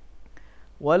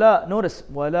 ولا, notice,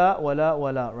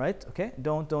 ولا, right? Okay,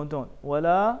 don't.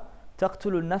 ولا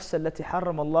تقتلوا النفس التي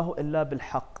حرم الله إلا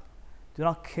بالحق. Do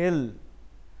not kill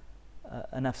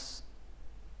a nafs.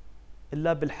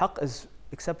 إلا بالحق is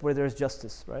except where there is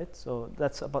justice, right? So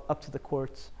that's up to the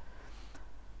courts.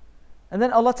 And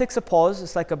then Allah takes a pause.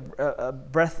 It's like a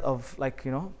breath of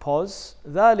pause.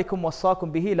 ذَلِكُمْ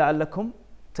وَصَّاكُمْ بِهِ لَعَلَّكُمْ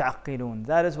تَعْقِلُونَ.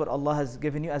 That is what Allah has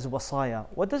given you as wasaya.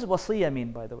 What does wasiyah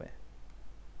mean, by the way?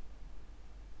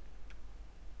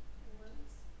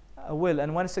 A will.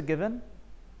 And when is it given?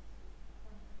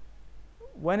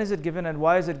 when is it given and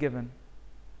why is it given?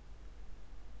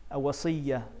 A wasiyya. We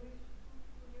already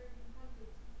have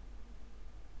this.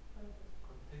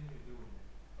 Continue doing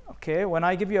it. Okay, when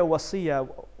I give you a wasiyya,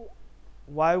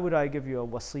 why would I give you a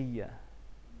wasiyya? You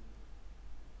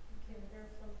can hear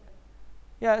something.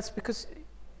 Yeah, it's because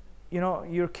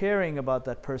you're caring about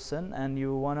that person and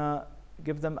you want to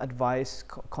give them advice,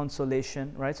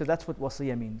 consolation, right? So that's what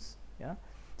wasiyya means. Yeah.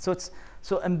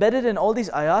 So embedded in all these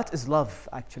ayat is love,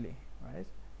 actually, right?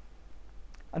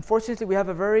 Unfortunately, we have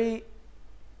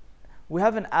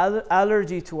an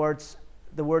allergy towards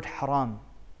the word haram,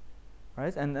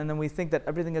 right? And then we think that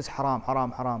everything is haram,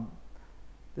 haram, haram.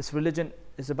 This religion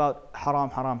is about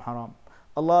haram, haram, haram.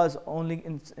 Allah is only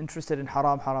interested in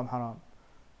haram, haram, haram.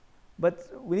 But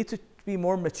we need to be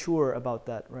more mature about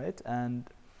that, right? And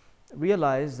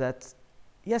realize that,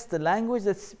 yes, the language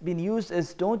that's been used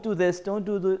is don't do this, don't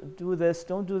do this,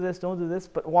 don't do this, don't do this.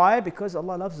 But why? Because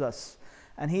Allah loves us.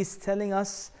 And He's telling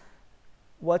us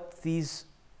what these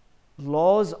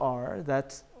laws are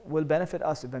that will benefit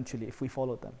us eventually if we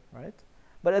follow them, right?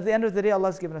 But at the end of the day, Allah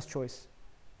has given us choice.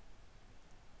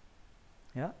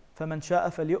 Yeah? فَمَنْ شَاءَ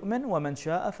فَلْيُؤْمِنْ وَمَنْ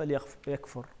شَاءَ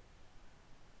فَلْيَكْفُرْ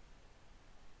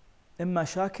إِمَّا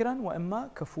شَاكِرًا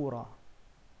وَإِمَّا كَفُورًا.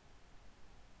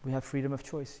 We have freedom of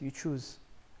choice. You choose.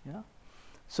 Yeah?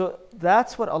 So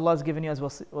that's what Allah has given you as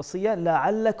wasiyya.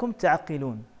 لَعَلَّكُمْ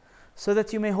تَعْقِلُونَ. So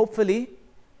that you may hopefully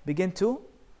begin to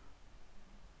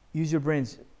use your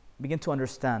brains, begin to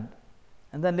understand.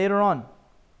 And then later on,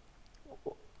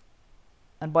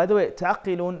 and by the way,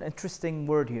 ta'qilun, interesting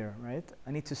word here, right?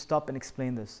 I need to stop and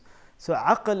explain this. So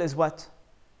aql is what?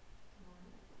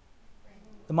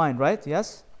 The mind, right?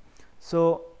 Yes?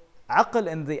 So aql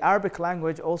in the Arabic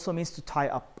language also means to tie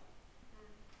up,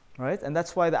 right? And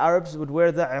that's why the Arabs would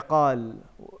wear the iqal.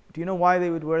 Do you know why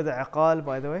they would wear the iqal,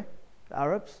 by the way? The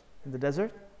Arabs in the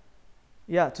desert?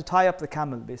 Yeah, to tie up the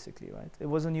camel, basically, right? It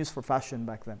wasn't used for fashion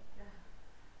back then.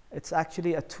 It's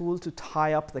actually a tool to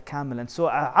tie up the camel. And so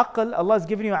aql, Allah has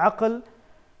given you aql.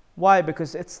 Why?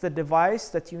 Because it's the device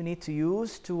that you need to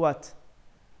use to what?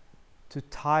 To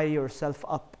tie yourself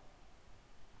up.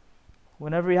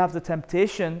 Whenever you have the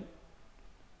temptation,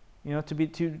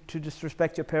 to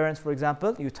disrespect your parents, for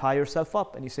example, you tie yourself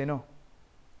up and you say no.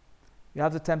 You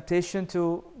have the temptation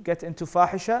to get into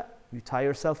fahisha, you tie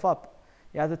yourself up.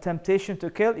 You have the temptation to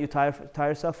kill, you tie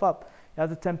yourself up. You have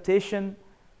the temptation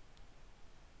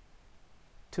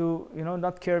to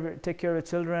not take care of your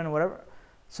children or whatever.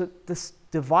 So this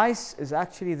device is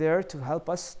actually there to help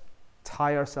us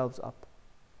tie ourselves up.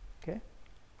 Okay?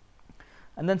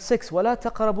 And then 6, وَلَا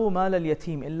تَقْرَبُوا مَالَ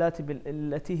الْيَتِيمِ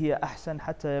الَّتِي هِيَ أَحْسَنُ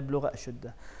حَتَّى يَبْلُغَ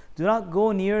أَشُدَّهُ. Do not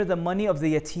go near the money of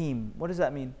the yatim. What does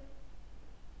that mean?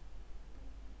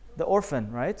 The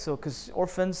orphan, right? So because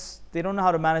orphans, they don't know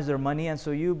how to manage their money, and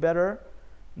so you better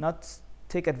not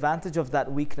take advantage of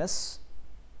that weakness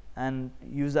and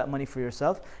use that money for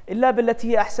yourself. إِلَّا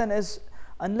بِالَّتِي هِيَ أَحْسَنُ is,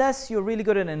 unless you're really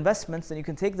good at investments, then you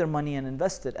can take their money and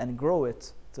invest it and grow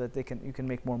it so that you can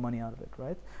make more money out of it,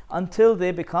 right? Until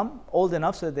they become old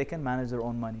enough so that they can manage their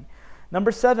own money.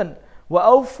 Number 7,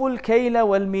 وَأَوْفُوا الْكَيْلَ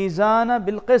وَالْمِيزَانَ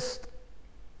بِالْقِسْطِ.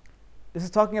 This is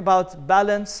talking about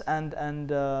balance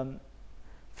and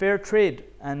fair trade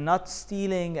and not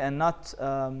stealing and not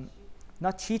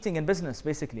cheating in business,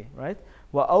 basically, right?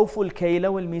 وَأَوْفُوا الْكَيْلَ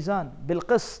وَالْمِيزَانَ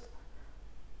بِالْقِسْطِ.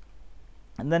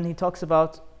 And then he talks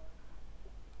about,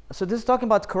 so this is talking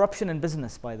about corruption in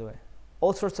business, by the way.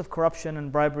 All sorts of corruption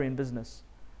and bribery in business.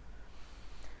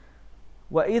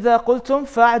 وَإِذَا قُلْتُمْ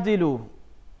فَاعْدِلُوا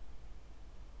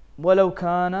وَلَوْ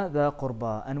كَانَ ذَا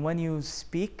قُرْبَى. And when you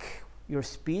speak, your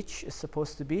speech is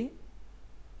supposed to be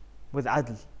with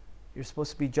adl. You're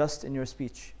supposed to be just in your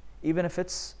speech, even if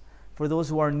it's for those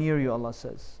who are near you, Allah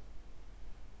says.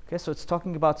 Okay, so it's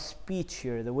talking about speech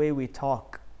here, the way we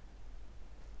talk,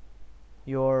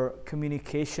 your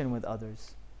communication with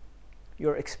others,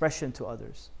 your expression to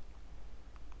others.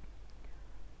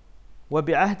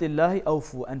 وَبِعَهْدِ اللَّهِ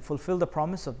أَوْفُوا. And fulfill the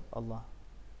promise of Allah.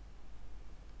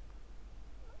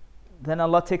 Then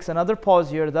Allah takes another pause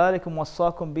here. ذَلِكُمْ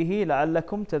وَصَّاكُمْ بِهِ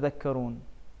لَعَلَّكُمْ تَذَكَّرُونَ.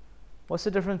 What's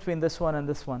the difference between this one and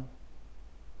this one?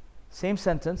 Same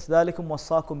sentence, ذَلِكُمْ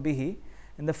وَصَّاكُمْ بِهِ.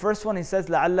 In the first one he says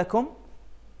لَعَلَّكُمْ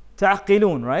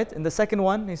تَعْقِلُونَ, right? In the second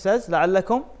one he says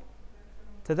لَعَلَّكُمْ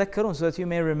تَذَكَّرُونَ, so that you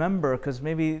may remember, because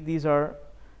maybe these are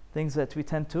things that we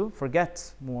tend to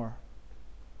forget more.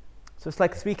 So it's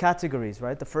like 3 categories,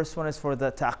 right? The first one is for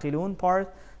the ta'qilun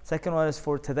part, second one is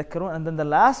for tadhakkarun, and then the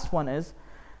last one is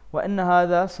وَإِنَّ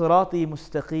هَذَا صِرَاطِي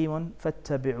مُسْتَقِيمٌ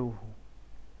فَاتَّبِعُوهُ.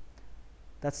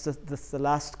 That's the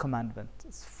last commandment.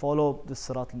 It's follow the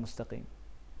Sirat al-Mustaqim.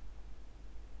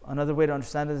 Another way to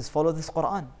understand it is follow this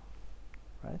Quran.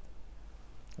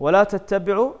 ولا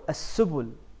تتبعوا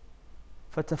السبل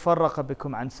فتفرق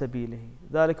بكم عن سبيله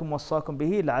ذلكم وصاكم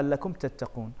به لعلكم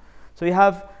تتقون. So you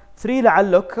have three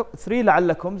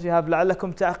لعلكم. You have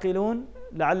لعلكم تعقلون,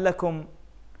 لعلكم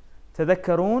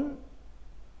تذكرون,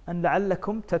 and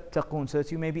لعلكم تتقون, so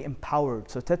that you may be empowered.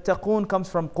 So تتقون comes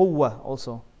from قوة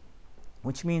also,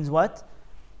 which means what?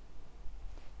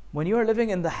 When you are living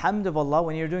in the hamd of Allah,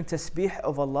 when you're doing tasbih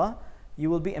of Allah, you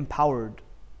will be empowered.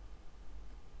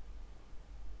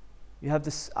 You have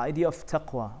this idea of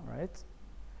taqwa, right?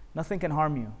 Nothing can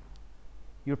harm you.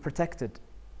 You're protected.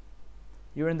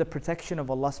 You're in the protection of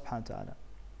Allah subhanahu wa ta'ala.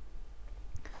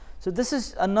 So this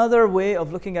is another way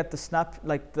of looking at it's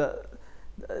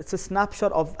a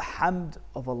snapshot of hamd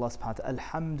of Allah subhanahu wa ta'ala.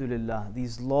 Alhamdulillah,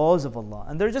 these laws of Allah.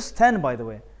 And they're just 10, by the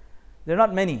way. They're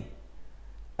not many.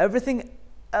 Everything,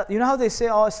 you know how they say,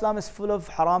 oh, Islam is full of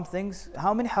haram things?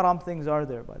 How many haram things are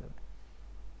there, by the way?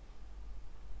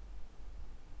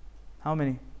 How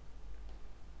many?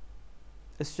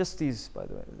 It's just these, by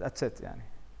the way. That's it, yani.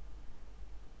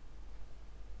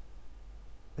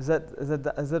 Is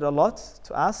that a lot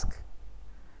to ask?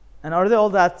 And are they all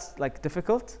that like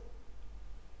difficult?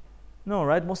 No,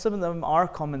 right? Most of them are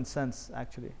common sense,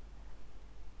 actually.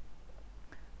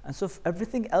 And so if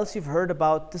everything else you've heard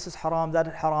about, this is haram, that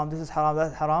is haram, this is haram,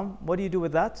 that is haram, what do you do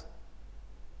with that?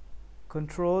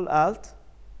 Control, Alt,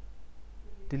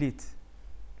 delete.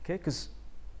 Okay, because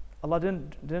Allah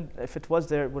didn't, if it was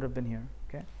there, it would have been here.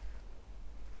 Okay.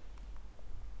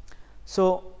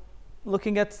 So,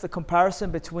 looking at the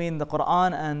comparison between the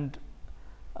Quran and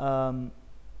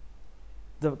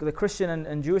the Christian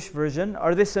and Jewish version,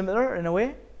 are they similar in a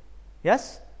way?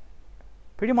 Yes?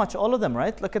 Pretty much all of them,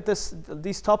 right? Look at this.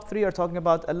 These top three are talking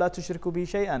about Allah tushriku bi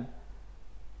shay'an.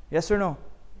 Yes or no?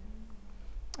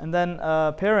 And then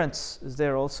parents is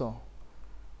there also.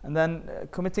 And then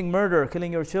committing murder,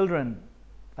 killing your children.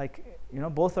 Like,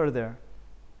 both are there.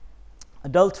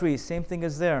 Adultery, same thing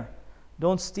is there.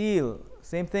 Don't steal,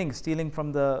 same thing. Stealing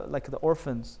from the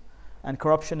orphans. And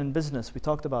corruption in business, we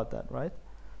talked about that, right?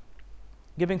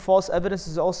 Giving false evidence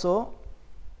is also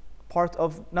part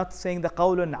of not saying the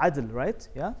qawlun adl, right?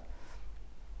 Yeah.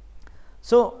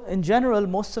 So in general,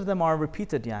 most of them are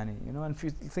repeated, yani. And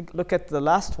if you look at the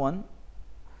last one,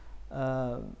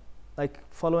 like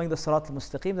following the Sirat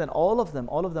al-Mustaqim, then all of them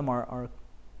are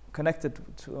connected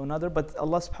to another. But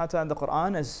Allah subhanahu wa ta'ala in the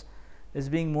Quran is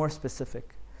being more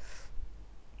specific.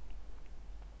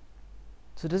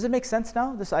 So does it make sense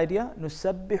now, this idea?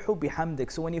 Nusabbihu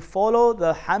bihamdik. So when you follow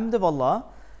the hamd of Allah,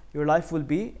 your life will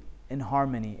be in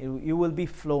harmony. You will be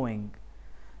flowing.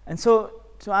 And so,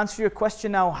 to answer your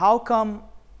question now, how come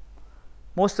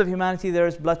most of humanity there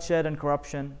is bloodshed and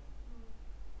corruption?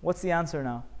 What's the answer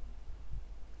now?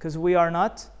 Because we're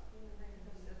not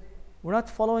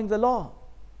following the law.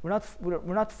 We're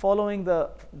not following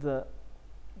the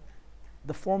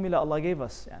formula Allah gave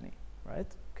us, yani, right?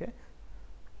 Okay.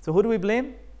 So who do we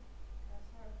blame?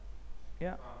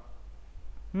 Yeah.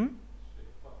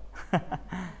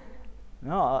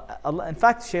 No, Allah, in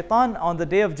fact, shaitan on the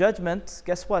day of judgment,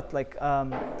 guess what?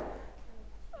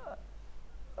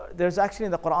 There's actually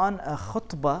in the Quran a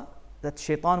khutbah that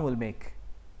shaitan will make.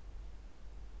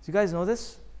 Do you guys know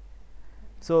this?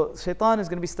 So shaitan is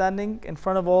going to be standing in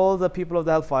front of all the people of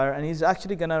the hellfire, and he's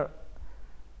actually going to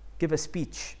give a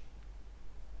speech.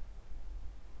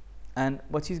 And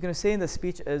what he's going to say in the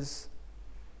speech is,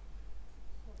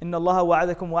 إِنَّ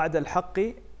اللَّهَ وَعَدَكُمْ وَعْدَ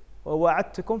الْحَقِّ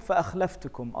وَوَعَدْتُكُمْ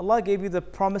فَأَخْلَفْتُكُم. Allah gave you the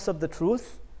promise of the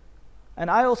truth, and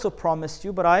I also promised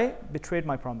you, but I betrayed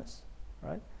my promise.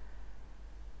 Right?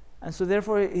 And so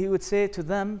therefore he would say to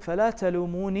them, فَلَا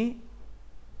تَلُومُونِي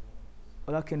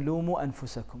وَلَكِنْ لُومُوا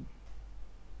أَنفُسَكُمْ.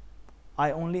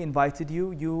 I only invited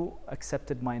you, you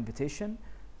accepted my invitation.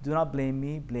 Do not blame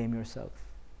me, blame yourself.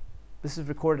 This is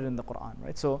recorded in the Quran,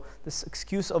 right? So this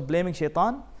excuse of blaming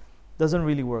shaitan doesn't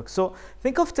really work. So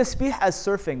think of tasbih as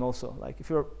surfing also. Like if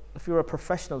you're a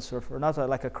professional surfer, not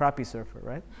like a crappy surfer,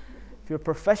 right? If you're a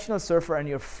professional surfer and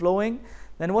you're flowing,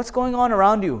 then what's going on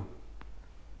around you?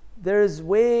 There's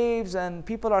waves and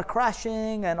people are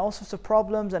crashing and all sorts of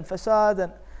problems and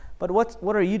fasad. But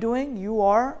what are you doing? You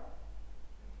are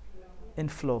in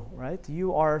flow, right?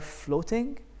 You are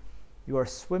floating, you are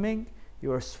swimming,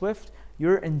 you are swift,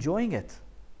 you're enjoying it.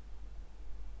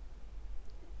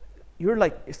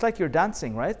 It's like you're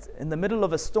dancing, right? In the middle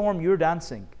of a storm, you're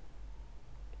dancing.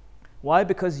 Why?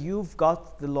 Because you've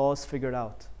got the laws figured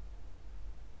out.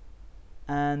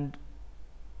 And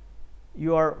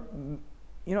you are,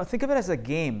 think of it as a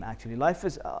game, actually. Life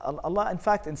is, Allah, in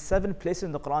fact, in 7 places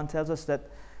in the Quran tells us that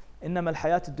إِنَّمَا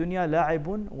الْحَيَاةُ الدُّنْيَا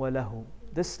لَعِبٌ وَلَهُ.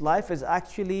 This life is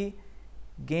actually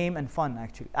game and fun,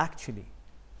 actually.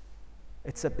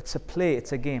 It's a play,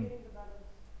 it's a game. Maintaining the balance.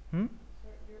 Hmm? So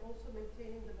you're also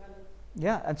maintaining the balance.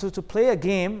 Yeah, and so to play a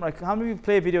game, like how many of you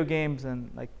play video games and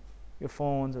like your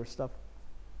phones or stuff?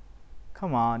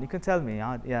 Come on, you can tell me.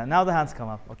 Yeah, now the hands come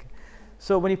up. Okay.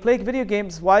 So when you play video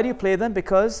games, why do you play them?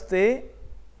 Because they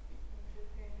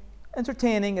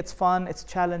entertaining, it's fun, it's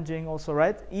challenging also,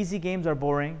 right? Easy games are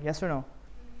boring, yes or no?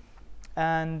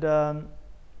 And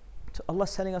so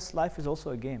Allah's telling us life is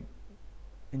also a game.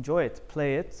 Enjoy it,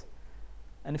 play it.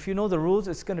 And if you know the rules,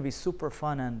 it's going to be super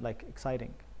fun and like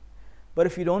exciting. But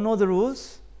if you don't know the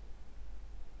rules,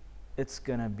 it's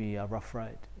going to be a rough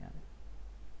ride.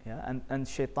 Yeah, and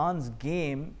Shaitan's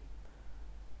game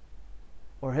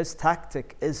or his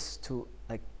tactic is to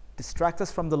like distract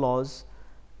us from the laws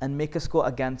and make us go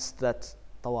against that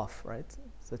tawaf, right?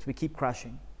 So that we keep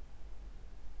crashing,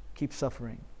 keep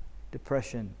suffering,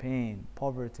 depression, pain,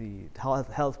 poverty,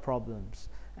 health problems,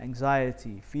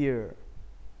 anxiety, fear,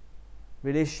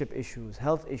 relationship issues,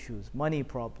 health issues, money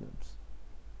problems.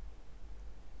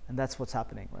 And that's what's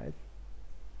happening, right?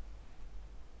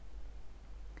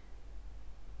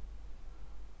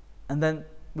 And then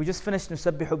we just finished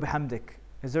نسبح بحمدك.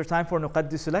 Is there time for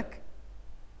نقدس لك?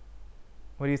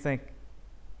 What do you think?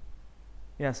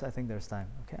 Yes, I think there's time.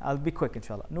 Okay, I'll be quick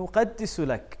inshallah. نقدس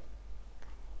لك.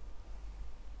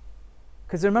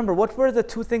 Because remember, what were the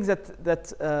two things that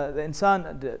the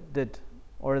insan did,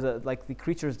 or the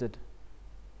creatures did?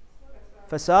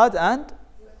 Fasad and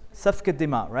سفك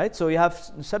الدماء, right? So you have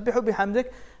نسبح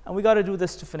بحمدك, and we got to do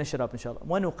this to finish it up inshallah.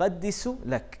 وَنُقَدِّسُ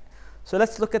لَكَ. So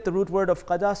let's look at the root word of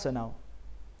qadasa now.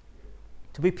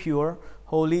 To be pure,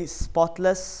 holy,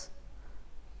 spotless,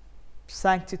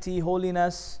 sanctity,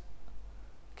 holiness,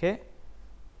 okay?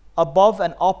 Above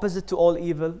and opposite to all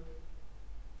evil,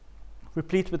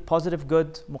 replete with positive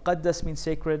good. Muqaddas means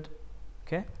sacred,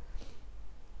 okay?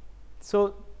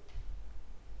 So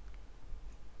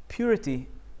purity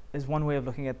is one way of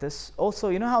looking at this. Also,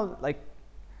 you know how like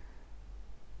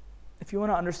if you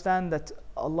want to understand that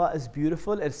Allah is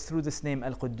beautiful, it's through this name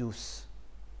Al-Quddus.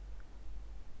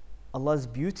 Allah's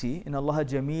beauty, in Allah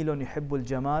Jamilun Yuhibbul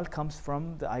Jamal, comes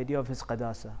from the idea of His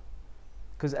Qadasa.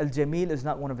 Because Al-Jamil is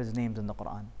not one of His names in the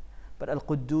Quran, but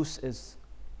Al-Quddus is.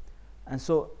 And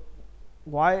so,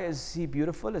 why is He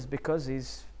beautiful? Is because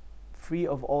He's free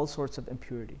of all sorts of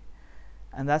impurity.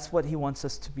 And that's what He wants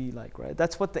us to be like, right?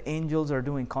 That's what the angels are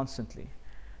doing constantly.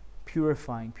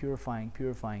 Purifying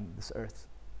this earth.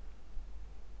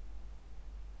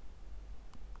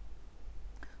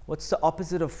 What's the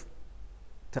opposite of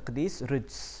taqdees?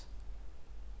 Rijs.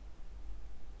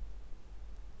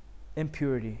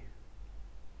 Impurity.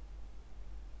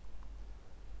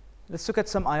 Let's look at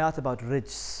some ayat about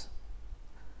rijs.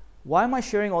 Why am I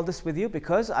sharing all this with you?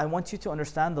 Because I want you to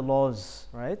understand the laws,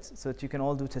 right? So that you can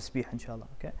all do tasbih inshallah,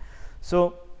 okay?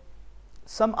 So,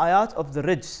 some ayat of the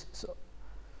rijs. So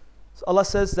Allah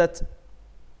says that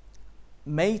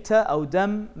ميتة أو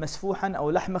دم مسفوحا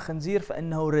أو لحم خنزير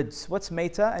فإنه رجس. What's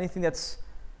ميتة? Anything that's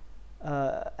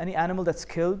any animal that's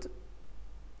killed,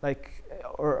 like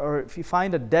or if you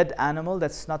find a dead animal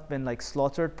that's not been like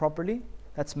slaughtered properly,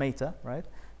 that's ميتة, right?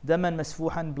 دما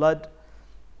مسفوحا, blood,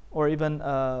 or even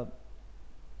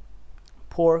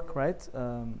pork, right?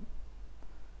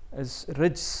 Is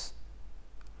rijs.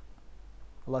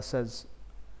 Allah says.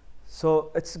 So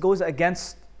it goes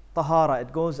against tahara,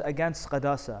 it goes against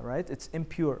qadasa, right? It's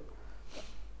impure.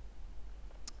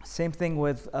 Same thing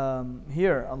with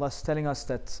here, Allah's telling us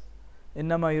that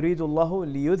إنما يريد الله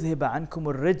ليذهب عنكم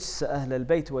الرجس أهل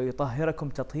البيت ويطهركم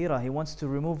تطهيرا. He wants to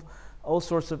remove all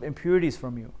sorts of impurities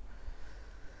from you.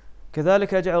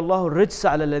 كذلك يجعل الله الرجس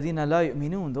على الذين لا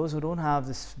يؤمنون. Those who don't have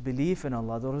this belief in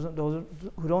Allah, those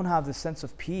who don't have this sense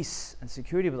of peace and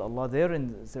security with Allah,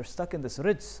 they're stuck in this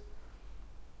rijs.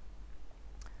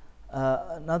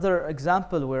 Another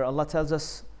example where Allah tells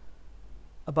us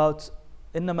about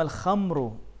إنما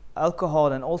الخمر,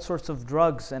 alcohol and all sorts of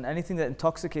drugs and anything that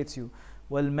intoxicates you.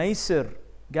 والميسر,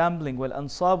 gambling.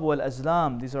 والأنصاب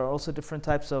والأزلام. These are also different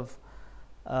types of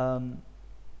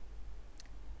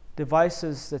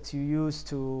devices that you use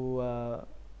to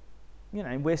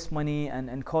waste money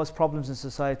and cause problems in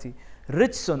society.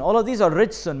 رجس, all of these are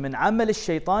رجس من عمل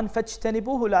الشيطان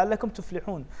فاجتنبوه لعلكم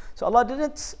تفلحون. So Allah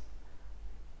didn't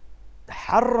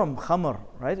haram khamr,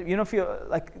 right? You know, if you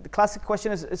like, the classic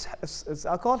question is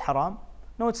alcohol haram?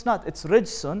 No, it's not. It's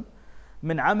rijsun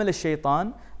min amal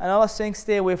al-shaytan, and Allah is saying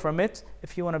stay away from it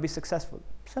if you want to be successful.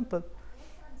 Simple.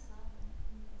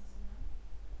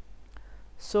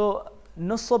 So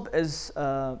nusab is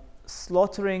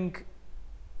slaughtering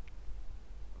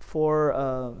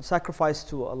for sacrifice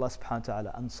to Allah subhanahu wa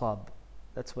ta'ala. Ansab,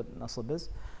 that's what nasab is.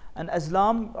 And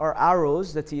Azlam are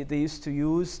arrows that they used to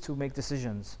use to make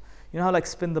decisions. You know how like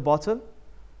spin the bottle?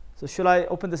 So should I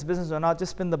open this business or not?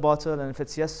 Just spin the bottle, and if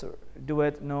it's yes, do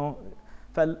it. No,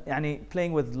 يعني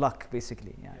playing with luck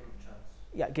basically. Yeah. Game of chance.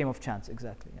 Yeah, game of chance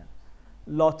exactly. Yeah.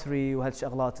 Lottery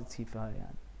وهالشغلات تصير فيها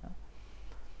يعني.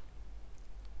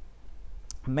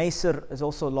 Macer is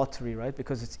also lottery, right?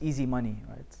 Because it's easy money,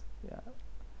 right?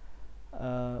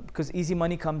 Yeah. Because easy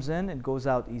money comes in, it goes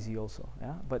out easy also.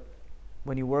 Yeah. But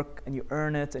when you work and you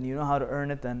earn it and you know how to earn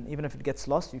it, then even if it gets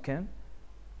lost, you can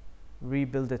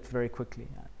rebuild it very quickly.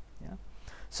 Yeah.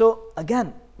 So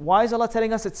again, why is Allah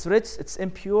telling us it's rich, it's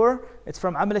impure, it's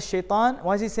from amal al-shaytan?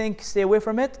 Why is He saying stay away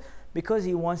from it? Because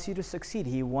He wants you to succeed.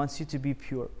 He wants you to be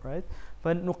pure, right?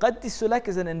 But nuqaddisu lak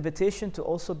is an invitation to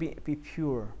also be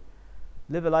pure.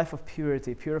 Live a life of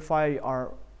purity. Purify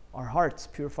our hearts,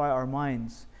 purify our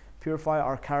minds, purify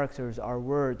our characters, our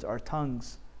words, our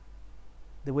tongues,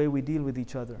 the way we deal with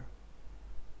each other.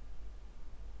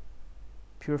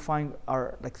 Purifying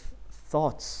our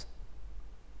thoughts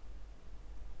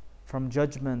from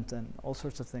judgment and all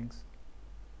sorts of things.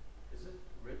 Is it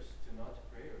rich to not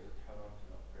pray, or is it haram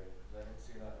to not pray? Because I didn't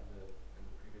see that in the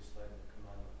previous slide in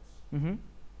the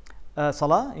commandments.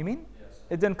 Salah, you mean? Yes.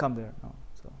 It didn't come there, no.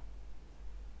 So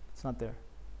it's not there.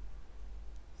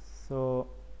 So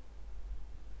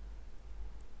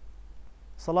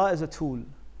Salah is a tool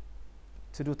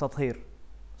to do tathir.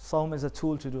 Sawm is a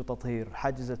tool to do tathir.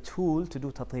 Hajj is a tool to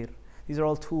do tathir. These are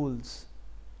all tools.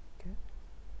 Okay.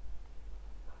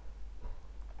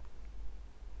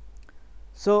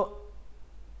 So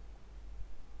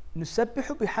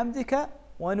نسبح بحمدك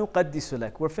ونقدس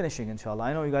لك. We're finishing inshallah.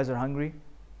 I know you guys are hungry.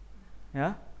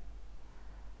 Yeah?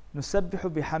 نسبح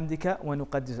بحمدك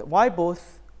ونقدس لك. Why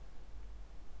both?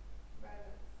 Balance.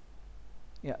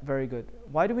 Yeah, very good.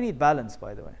 Why do we need balance,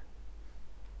 by the way?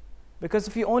 Because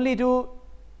if you only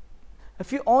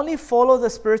follow the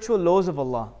spiritual laws of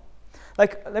Allah,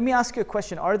 like, let me ask you a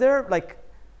question. Are there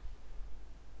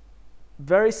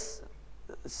very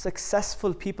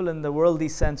successful people in the worldly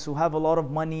sense who have a lot of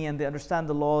money and they understand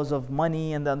the laws of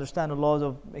money and they understand the laws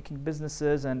of making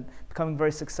businesses and becoming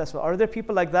very successful? Are there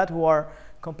people like that who are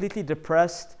completely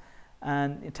depressed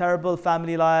and terrible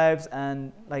family lives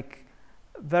and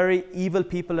very evil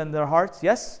people in their hearts?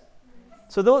 Yes?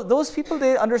 So those people,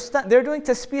 they understand, they're doing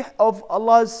tasbih of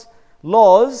Allah's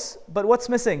laws, but what's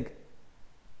missing?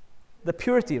 The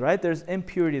purity, right? There's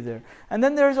impurity there. And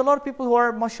then there's a lot of people who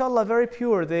are, mashallah, very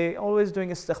pure. They always doing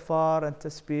istighfar and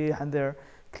tasbih, and they're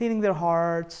cleaning their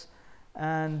hearts,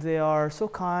 and they are so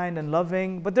kind and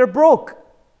loving, but they're broke.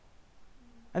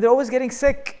 And they're always getting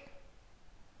sick.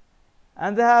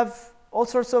 And they have all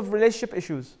sorts of relationship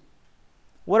issues.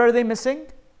 What are they missing?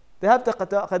 They have the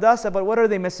qadasa, but what are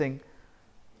they missing?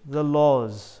 The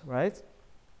laws, right?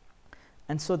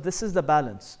 And so this is the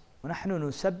balance. وَنَحْنُ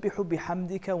نُسَبِّحُ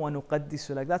بِحَمْدِكَ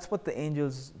وَنُقَدِّسُ لَكَ. That's what the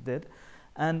angels did.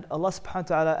 And Allah subhanahu wa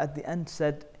ta'ala at the end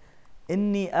said,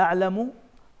 إِنِّي أَعْلَمُ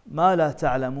مَا لَا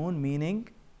تَعْلَمُونَ, meaning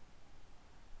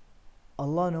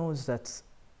Allah knows that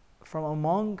from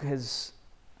among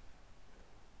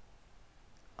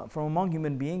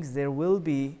human beings there will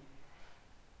be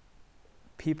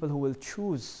people who will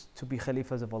choose to be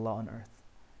khalifas of Allah on earth.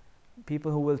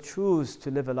 People who will choose to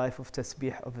live a life of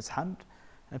tasbih, of His hamd,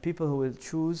 and people who will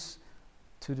choose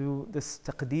to do this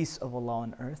taqdees of Allah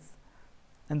on earth.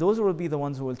 And those will be the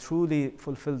ones who will truly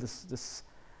fulfill this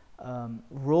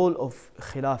role of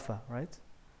khilafah, right?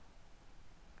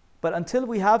 But until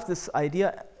we have this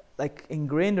idea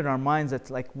ingrained in our minds that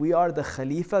we are the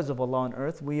khalifas of Allah on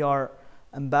earth, we are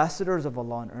ambassadors of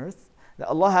Allah on earth, that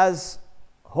Allah has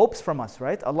hopes from us,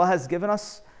 right? Allah has given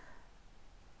us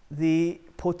the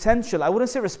potential, I wouldn't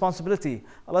say responsibility,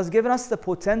 Allah has given us the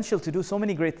potential to do so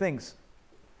many great things.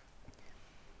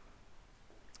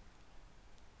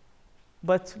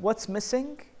 But what's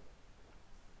missing?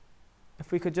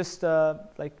 If we could just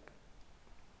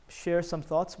share some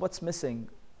thoughts, what's missing?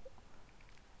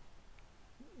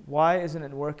 Why isn't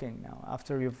it working now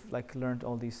after you've learned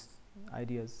all these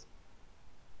ideas?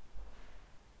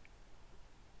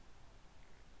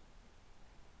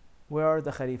 Where are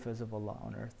the khalifas of Allah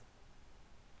on earth?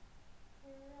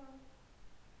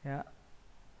 Yeah.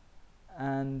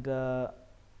 And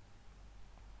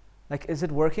is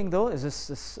it working though? Is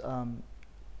this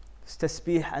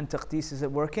tasbih and taqdees, is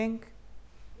it working?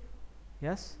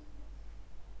 Yes?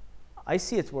 I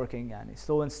see it working, yani,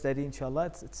 slow and steady, inshallah.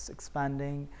 It's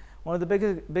expanding. One of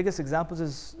the biggest examples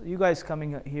is you guys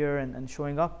coming here and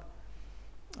showing up,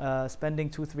 spending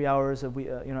 2-3 hours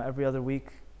every other week,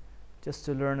 just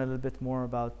to learn a little bit more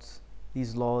about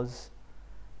these laws.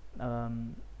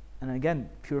 And again,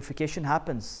 purification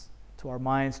happens to our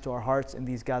minds, to our hearts in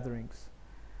these gatherings.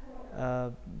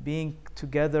 Being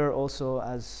together also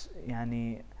as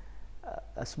yani,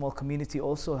 a small community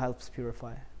also helps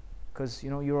purify, because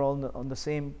you're all on the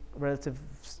same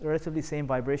relatively same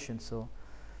vibration. So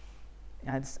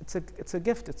yeah, it's a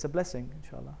gift, it's a blessing,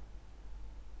 inshallah.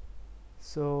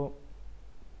 So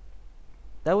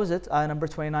that was it, ayah number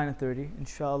 29 and 30.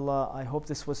 Inshallah, I hope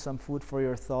this was some food for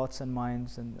your thoughts and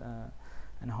minds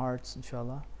and hearts,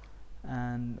 inshallah.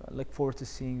 And I look forward to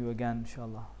seeing you again,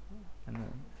 inshallah, in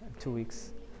 2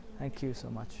 weeks. Thank you so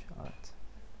much. All right.